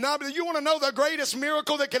people. Not, you want to know the greatest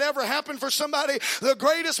miracle that could ever happen for somebody? The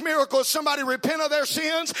greatest miracle is somebody repent of their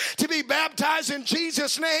sins, to be baptized in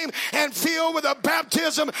Jesus' name and filled with the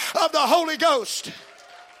baptism of the Holy Ghost.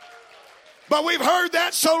 But we've heard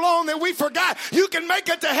that so long that we forgot. You can make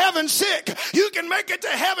it to heaven sick. You can make it to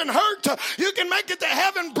heaven hurt. You can make it to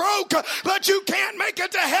heaven broke. But you can't make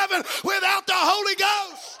it to heaven without the Holy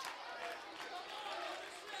Ghost.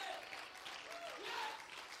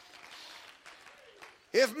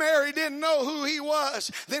 If Mary didn't know who he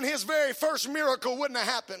was, then his very first miracle wouldn't have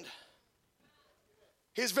happened.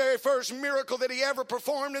 His very first miracle that he ever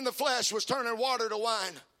performed in the flesh was turning water to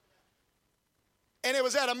wine. And it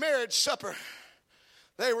was at a marriage supper.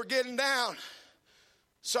 They were getting down.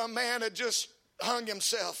 Some man had just hung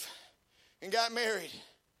himself and got married.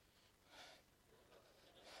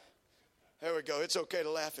 There we go. It's okay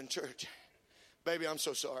to laugh in church. Baby, I'm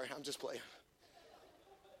so sorry. I'm just playing.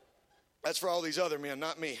 That's for all these other men,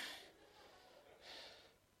 not me.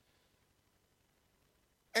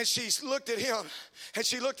 And she looked at him, and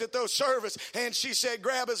she looked at those servants, and she said,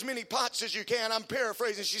 grab as many pots as you can. I'm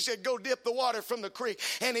paraphrasing. She said, go dip the water from the creek.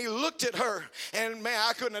 And he looked at her, and man,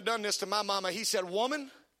 I couldn't have done this to my mama. He said, woman.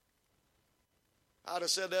 I'd have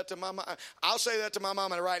said that to my mama. I'll say that to my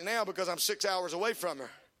mama right now because I'm 6 hours away from her.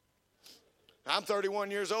 I'm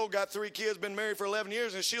 31 years old, got 3 kids, been married for 11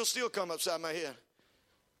 years, and she'll still come upside my head.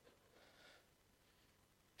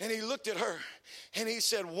 And he looked at her and he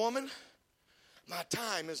said, woman, my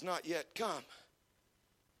time has not yet come.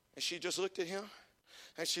 And she just looked at him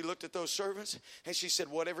and she looked at those servants and she said,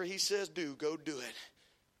 whatever he says, go do it.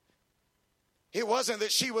 It wasn't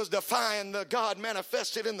that she was defying the God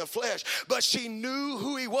manifested in the flesh, but she knew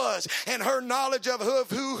who he was, and her knowledge of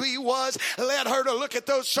who he was led her to look at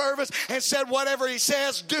those servants and said, whatever he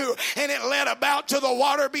says, do. And it led about to the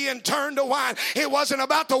water being turned to wine. It wasn't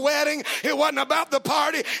about the wedding. It wasn't about the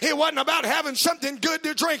party. It wasn't about having something good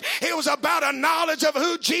to drink. It was about a knowledge of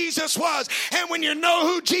who Jesus was. And when you know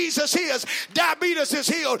who Jesus is, diabetes is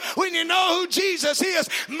healed. When you know who Jesus is,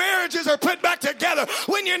 marriages are put back together.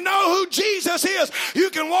 When you know who Jesus is,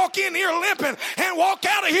 you can walk in here limping and walk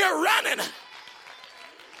out of here running.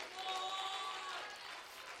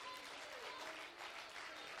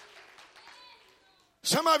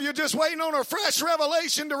 Some of you are just waiting on a fresh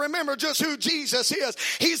revelation to remember just who Jesus is.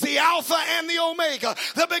 He's the Alpha and the Omega,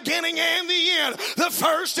 the beginning and the end, the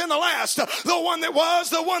first and the last, the one that was,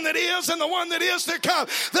 the one that is, and the one that is to come,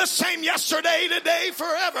 the same yesterday, today,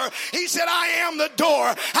 forever. He said, I am the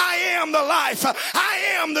door. I am the life.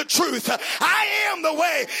 I am the truth. I am the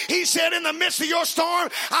way. He said, in the midst of your storm,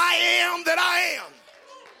 I am that I am.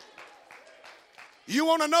 You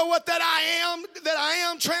want to know what that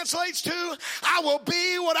I am translates to? I will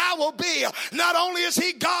be what I will be. Not only is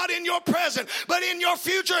he God in your present, but in your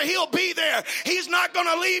future he'll be there. He's not going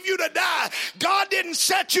to leave you to die. God didn't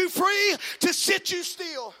set you free to sit you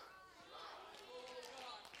still.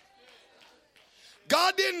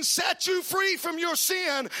 God didn't set you free from your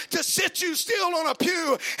sin to sit you still on a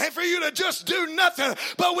pew and for you to just do nothing.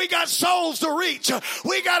 But we got souls to reach.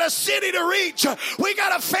 We got a city to reach. We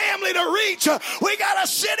got a family to reach. We got a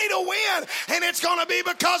city to win. And it's going to be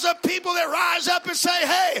because of people that rise up and say,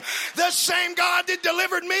 hey, the same God that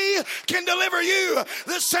delivered me can deliver you.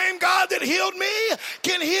 The same God that healed me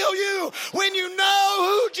can heal you when you know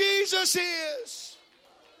who Jesus is.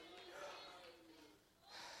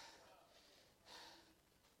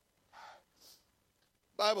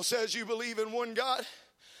 Bible says you believe in one God,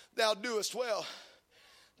 thou doest well.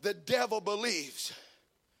 The devil believes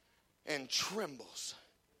and trembles.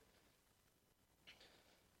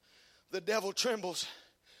 The devil trembles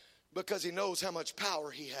because he knows how much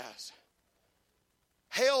power he has.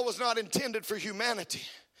 Hell was not intended for humanity,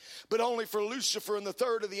 but only for Lucifer and the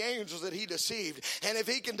third of the angels that he deceived. And if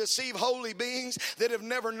he can deceive holy beings that have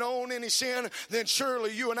never known any sin, then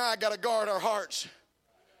surely you and I got to guard our hearts.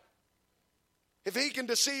 If he can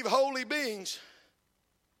deceive holy beings.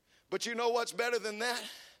 But you know what's better than that?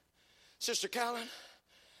 Sister Callan,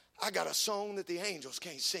 I got a song that the angels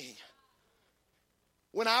can't sing.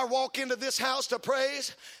 When I walk into this house to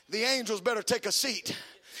praise, the angels better take a seat.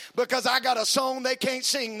 Because I got a song they can't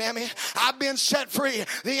sing, Nammy. I've been set free.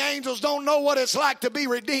 The angels don't know what it's like to be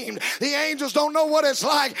redeemed. The angels don't know what it's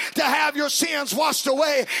like to have your sins washed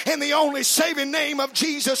away in the only saving name of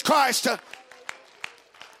Jesus Christ.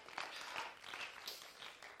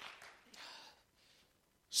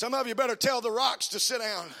 Some of you better tell the rocks to sit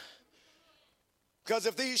down. Because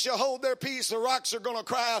if these shall hold their peace, the rocks are going to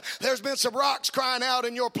cry out. There's been some rocks crying out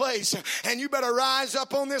in your place. And you better rise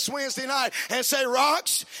up on this Wednesday night and say,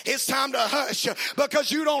 rocks, it's time to hush. Because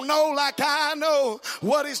you don't know like I know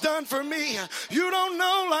what he's done for me. You don't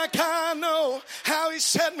know like I know how he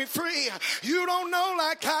set me free. You don't know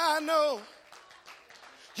like I know.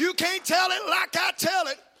 You can't tell it like I tell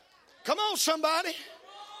it. Come on, somebody.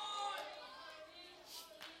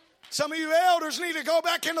 Some of you elders need to go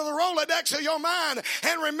back into the Rolodex of your mind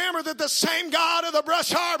and remember that the same God of the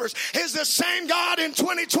Brush Harbors is the same God in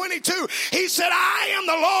 2022. He said, I am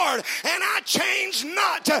the Lord and I change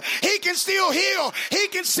not. He can still heal. He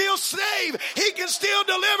can still save. He can still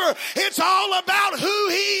deliver. It's all about who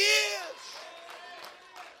he is.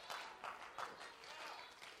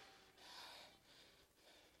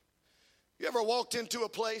 You ever walked into a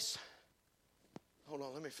place? Hold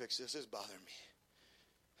on, let me fix this. This is bothering me.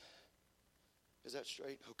 Is that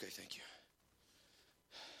straight? Okay, thank you.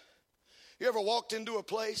 You ever walked into a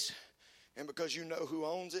place and because you know who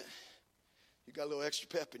owns it, you got a little extra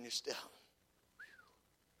pep in your step?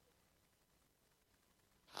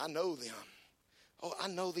 I know them. Oh, I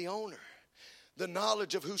know the owner. The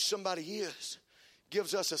knowledge of who somebody is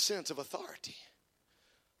gives us a sense of authority.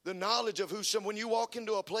 The knowledge of who when you walk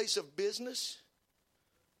into a place of business,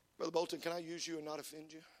 Brother Bolton, can I use you and not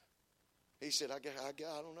offend you? He said, I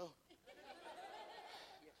don't know.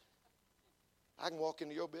 I can walk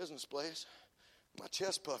into your business place, my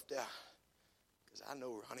chest puffed out, because I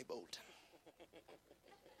know Ronnie Bolton.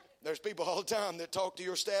 There's people all the time that talk to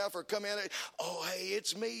your staff or come in, oh, hey,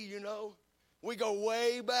 it's me, you know. We go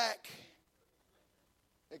way back.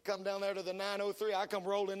 They come down there to the 903. I come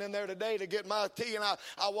rolling in there today to get my tea, and I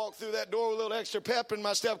walk through that door with a little extra pep in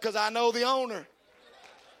my step because I know the owner.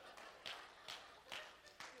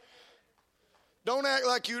 Don't act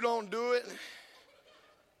like you don't do it.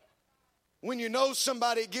 When you know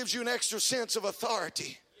somebody, it gives you an extra sense of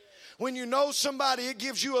authority. When you know somebody, it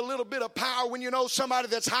gives you a little bit of power. When you know somebody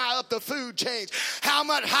that's high up the food chain, how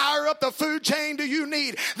much higher up the food chain do you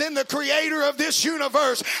need than the creator of this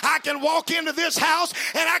universe? I can walk into this house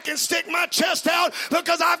and I can stick my chest out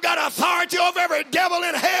because I've got authority over every devil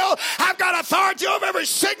in hell. I've got authority over every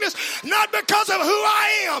sickness, not because of who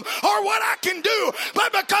I am or what I can do,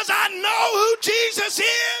 but because I know who Jesus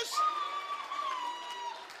is.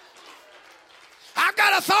 I've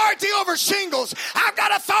got authority over shingles. I've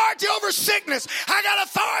got authority over sickness. I've got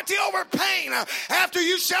authority over pain. After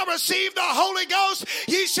you shall receive the Holy Ghost,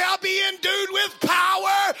 ye shall be endued with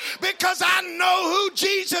power because I know who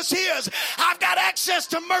Jesus is. I've got access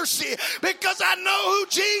to mercy because I know who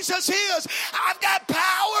Jesus is. I've got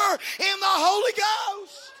power in the Holy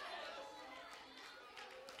Ghost.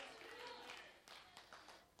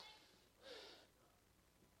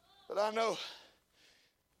 But I know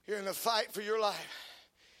you're in the fight for your life.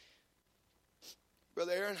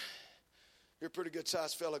 Brother Aaron, you're a pretty good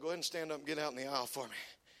sized fella. Go ahead and stand up and get out in the aisle for me.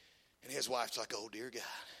 And his wife's like, oh, dear God.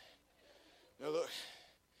 Now look,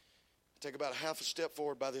 take about a half a step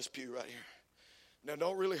forward by this pew right here. Now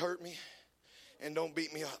don't really hurt me and don't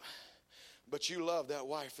beat me up. But you love that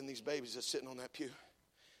wife and these babies that's sitting on that pew.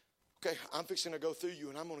 Okay, I'm fixing to go through you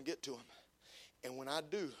and I'm going to get to them. And when I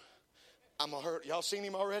do, I'm going to hurt. Y'all seen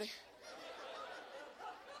him already?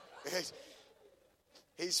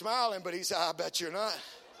 He's smiling, but he said, I bet you're not.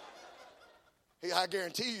 I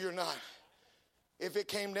guarantee you you're not. If it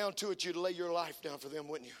came down to it, you'd lay your life down for them,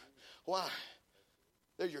 wouldn't you? Why?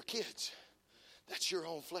 They're your kids. That's your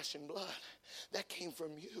own flesh and blood. That came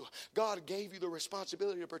from you. God gave you the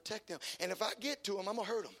responsibility to protect them. And if I get to them, I'm going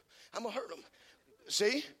to hurt them. I'm going to hurt them.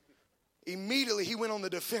 See? Immediately he went on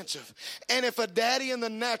the defensive. And if a daddy in the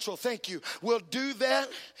natural, thank you, will do that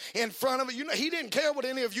in front of you, he didn't care what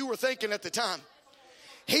any of you were thinking at the time.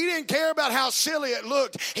 He didn't care about how silly it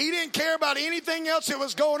looked. He didn't care about anything else that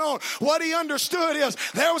was going on. What he understood is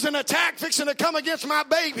there was an attack fixing to come against my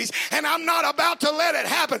babies, and I'm not about to let it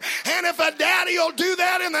happen. And if a daddy will do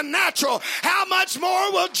that in the natural, how much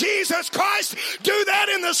more will Jesus Christ do that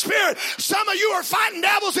in the spirit? Some of you are fighting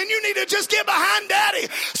devils, and you need to just get behind daddy.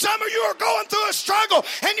 Some of you are going through a struggle,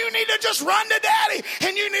 and you need to just run to daddy,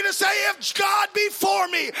 and you need to say, if God be for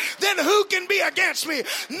me, then who can be against me?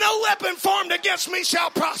 No weapon formed against me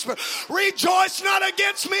shall prosper. Rejoice not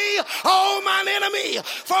against me, O mine enemy,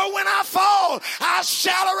 for when I fall, I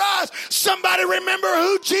shall arise. Somebody remember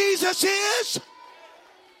who Jesus is?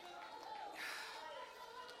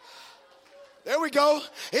 There we go.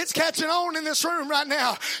 It's catching on in this room right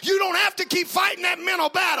now. You don't have to keep fighting that mental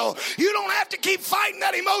battle. You don't have to keep fighting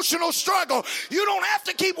that emotional struggle. You don't have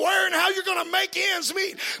to keep worrying how you're going to make ends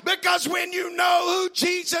meet, because when you know who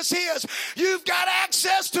Jesus is, you've got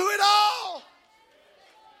access to it all.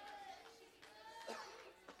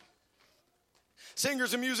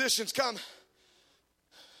 Singers and musicians, come.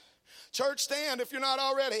 Church, stand if you're not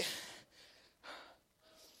already.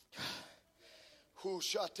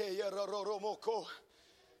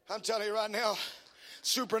 I'm telling you right now,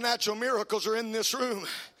 supernatural miracles are in this room.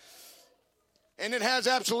 And it has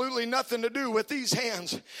absolutely nothing to do with these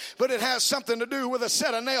hands, but it has something to do with a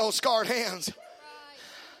set of nail-scarred hands.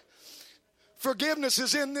 Forgiveness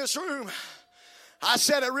is in this room. I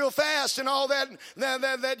said it real fast, and all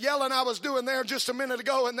that yelling I was doing there just a minute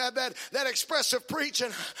ago, and that expressive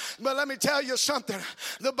preaching. But let me tell you something.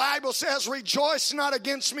 The Bible says, rejoice not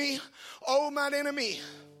against me, O mine enemy,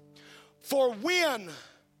 for when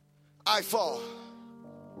I fall.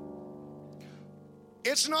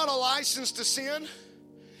 It's not a license to sin.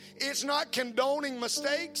 It's not condoning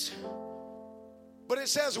mistakes. But it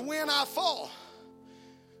says, when I fall.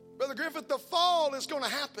 Brother Griffith, the fall is going to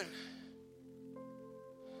happen.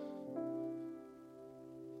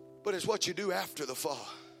 But it's what you do after the fall.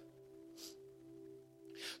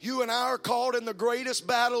 You and I are called in the greatest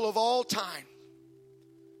battle of all time.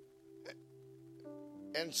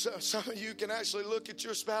 And so, some of you can actually look at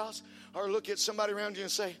your spouse or look at somebody around you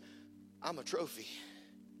and say, I'm a trophy.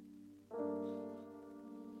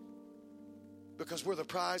 Because we're the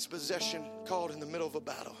prized possession caught in the middle of a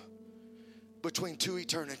battle between two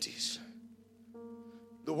eternities.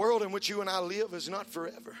 The world in which you and I live is not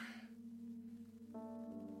forever.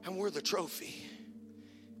 And we're the trophy.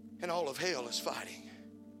 And all of hell is fighting.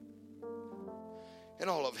 And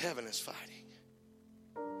all of heaven is fighting.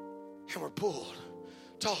 And we're pulled,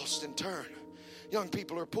 tossed, and turned Young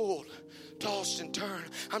people are pulled, tossed and turned.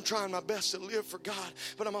 I'm trying my best to live for God,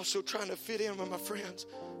 but I'm also trying to fit in with my friends.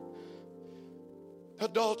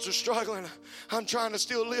 Adults are struggling. I'm trying to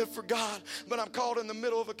still live for God, but I'm caught in the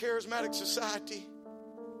middle of a charismatic society.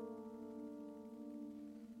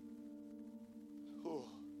 Oh.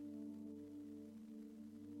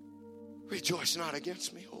 Rejoice not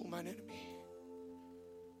against me, O mine enemy.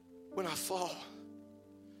 When I fall,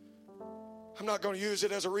 I'm not going to use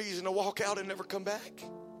it as a reason to walk out and never come back.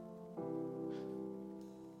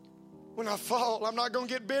 When I fall, I'm not going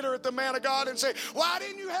to get bitter at the man of God and say, why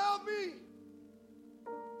didn't you help me?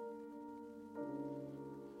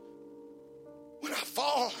 When I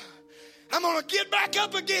fall, I'm going to get back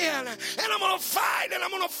up again, and I'm going to fight, and I'm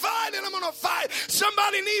going to fight, and I'm going to fight.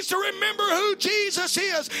 Somebody needs to remember who Jesus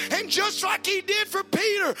is. And just like he did for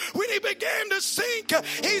Peter, when he began to sink,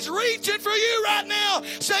 he's reaching for you right now,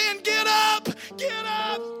 saying, get up, get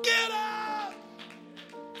up, get up.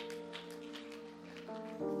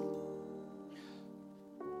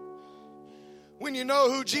 When you know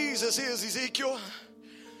who Jesus is, Ezekiel,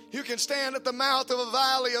 you can stand at the mouth of a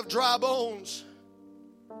valley of dry bones.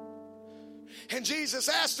 And Jesus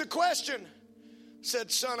asked the question, said,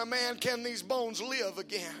 Son of man, can these bones live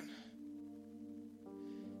again?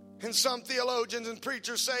 And some theologians and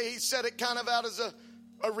preachers say he said it kind of out as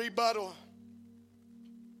a rebuttal.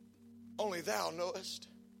 Only thou knowest.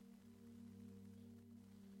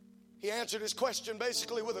 He answered his question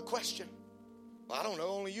basically with a question. Well, I don't know,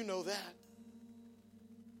 only you know that.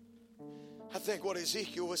 I think what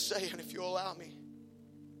Ezekiel was saying, if you allow me,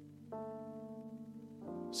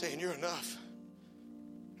 saying you're enough.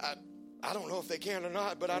 I don't know if they can or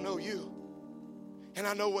not, but I know you. And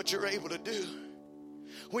I know what you're able to do.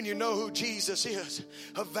 When you know who Jesus is,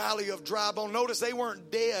 a valley of dry bone. Notice they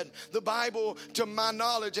weren't dead. The Bible, to my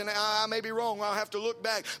knowledge, and I may be wrong, I'll have to look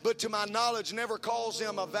back, but to my knowledge never calls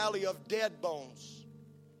them a valley of dead bones.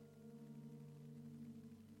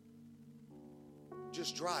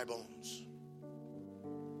 Just dry bones.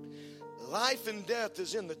 Life and death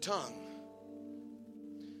is in the tongue.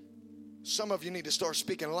 Some of you need to start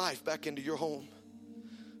speaking life back into your home.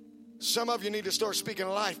 Some of you need to start speaking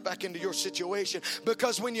life back into your situation,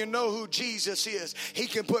 because when you know who Jesus is, he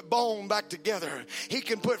can put bone back together. He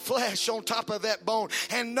can put flesh on top of that bone.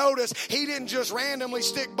 And notice, he didn't just randomly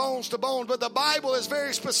stick bones to bone, but the Bible is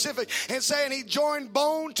very specific in saying he joined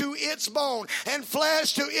bone to its bone and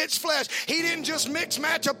flesh to its flesh. He didn't just mix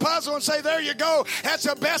match a puzzle and say, there you go, that's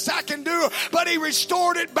the best I can do. But he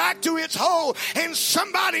restored it back to its whole. And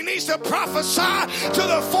somebody needs to prophesy to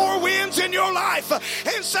the four winds in your life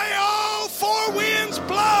and say, oh, four winds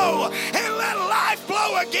blow, and let life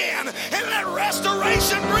blow again, and let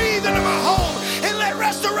restoration breathe into my home, and let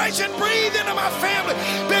restoration breathe into my family.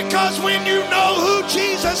 Because when you know who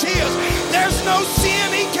Jesus is, there's no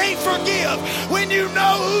sin he can't forgive. When you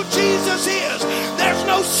know who Jesus is, there's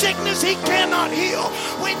no sickness he cannot heal.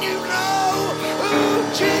 When you know who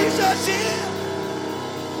Jesus is.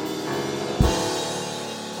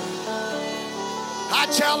 I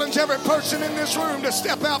challenge every person in this room to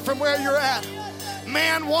step out from where you're at.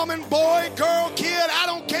 Man, woman, boy, girl, kid, I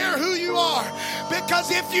don't care who you are. Because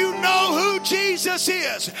if you know who Jesus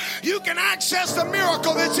is, you can access the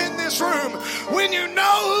miracle that's in this room. When you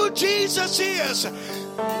know who Jesus is.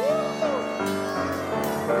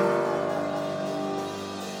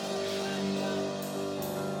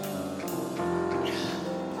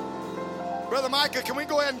 Brother Micah, can we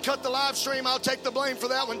go ahead and cut the live stream? I'll take the blame for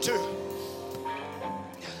that one too.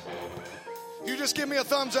 You just give me a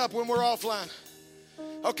thumbs up when we're offline.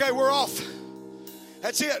 Okay, we're off.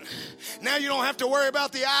 That's it. Now you don't have to worry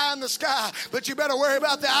about the eye in the sky, but you better worry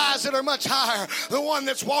about the eyes that are much higher. The one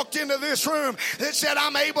that's walked into this room that said,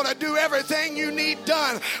 I'm able to do everything you need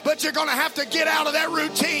done, but you're going to have to get out of that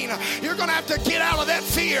routine. You're going to have to get out of that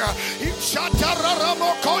fear. Some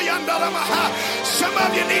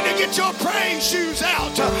of you need to get your praise shoes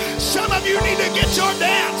out. Some of you need to get your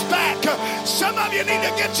dance back. Some of you need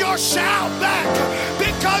to get your shout back,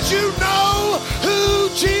 because you know who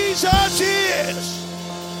Jesus is.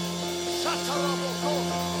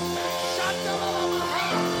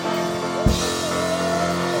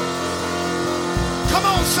 Come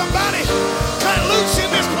on, somebody, cut loose in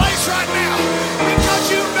this place right now,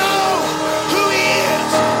 because you know who he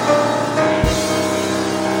is.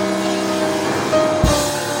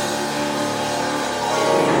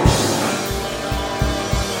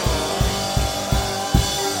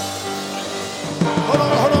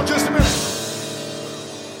 Hold on just a minute.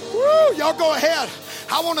 Woo, y'all go ahead.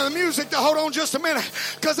 I want the music to hold on just a minute,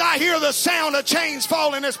 because I hear the sound of chains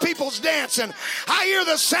falling as people's dancing. I hear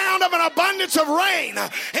the sound of an abundance of rain,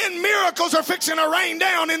 and miracles are fixing to rain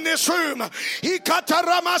down in this room.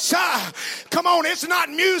 Come on, it's not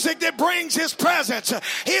music that brings his presence.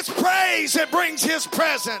 It's praise that brings his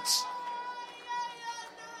presence.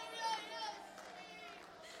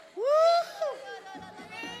 Woo!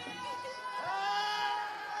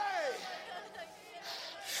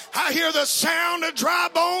 I hear the sound of dry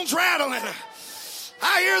bones rattling.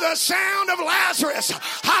 I hear the sound of Lazarus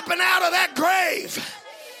hopping out of that grave.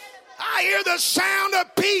 I hear the sound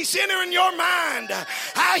of peace entering your mind.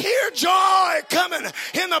 I hear joy coming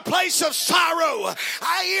in the place of sorrow.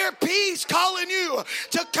 I hear peace calling you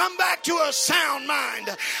to come back to a sound mind.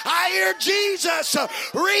 I hear Jesus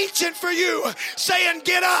reaching for you, saying,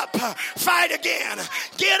 get up, fight again.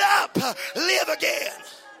 Get up, live again.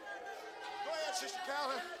 Go ahead, Sister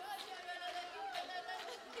Calvin.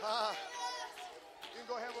 You can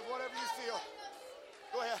go ahead with whatever you feel.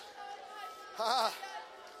 Go ahead.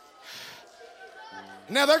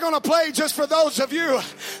 Now they're going to play just for those of you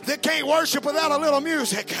that can't worship without a little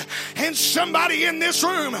music. And somebody in this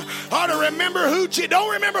room ought to remember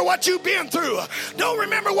don't remember what you've been through. Don't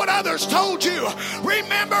remember what others told you.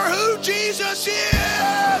 Remember who Jesus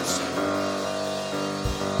is.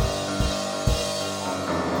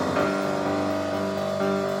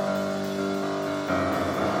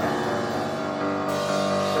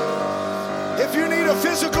 If you need a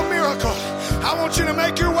physical miracle, I want you to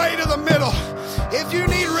make your way to the middle. If you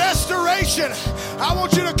need restoration, I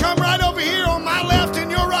want you to come right over here on my left and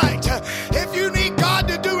your right. If you need God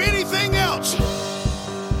to do anything else,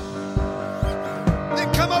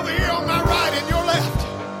 then come over here on my right and your left.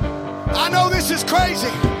 I know this is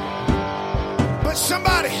crazy, but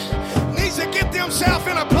somebody needs to get themselves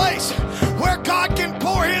in a place where God can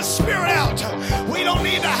pour his spirit out. We don't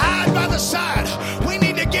need to hide by the side. We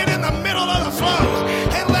need to get in the middle of the flow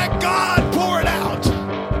and let God pour it out.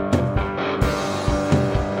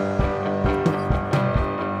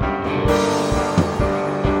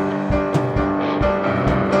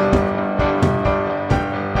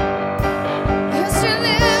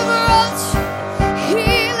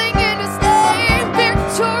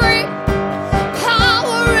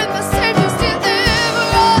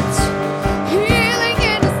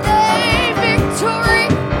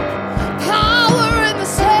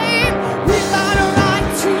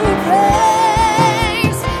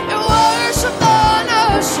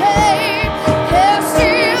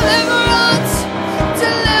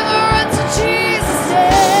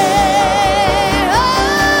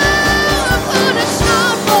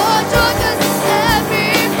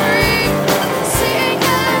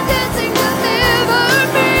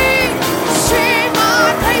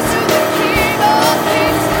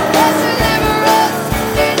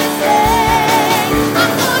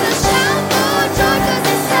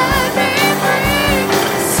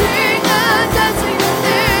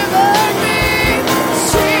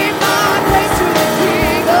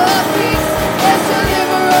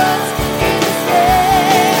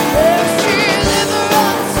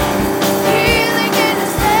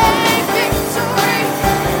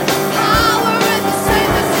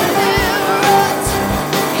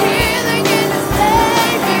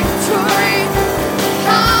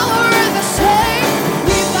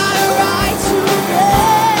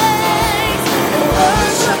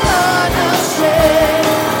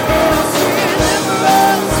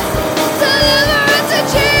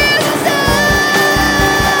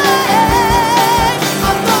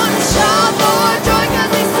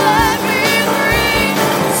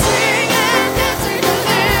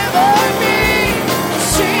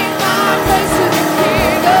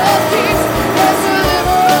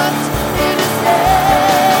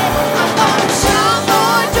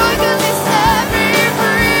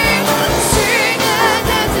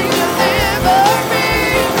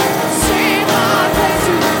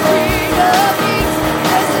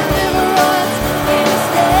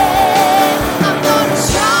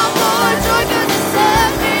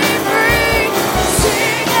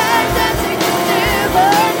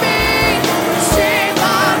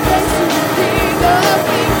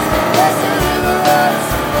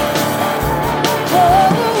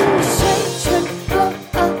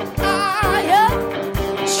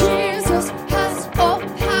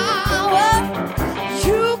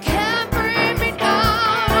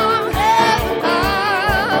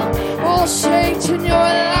 Change in your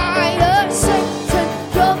life.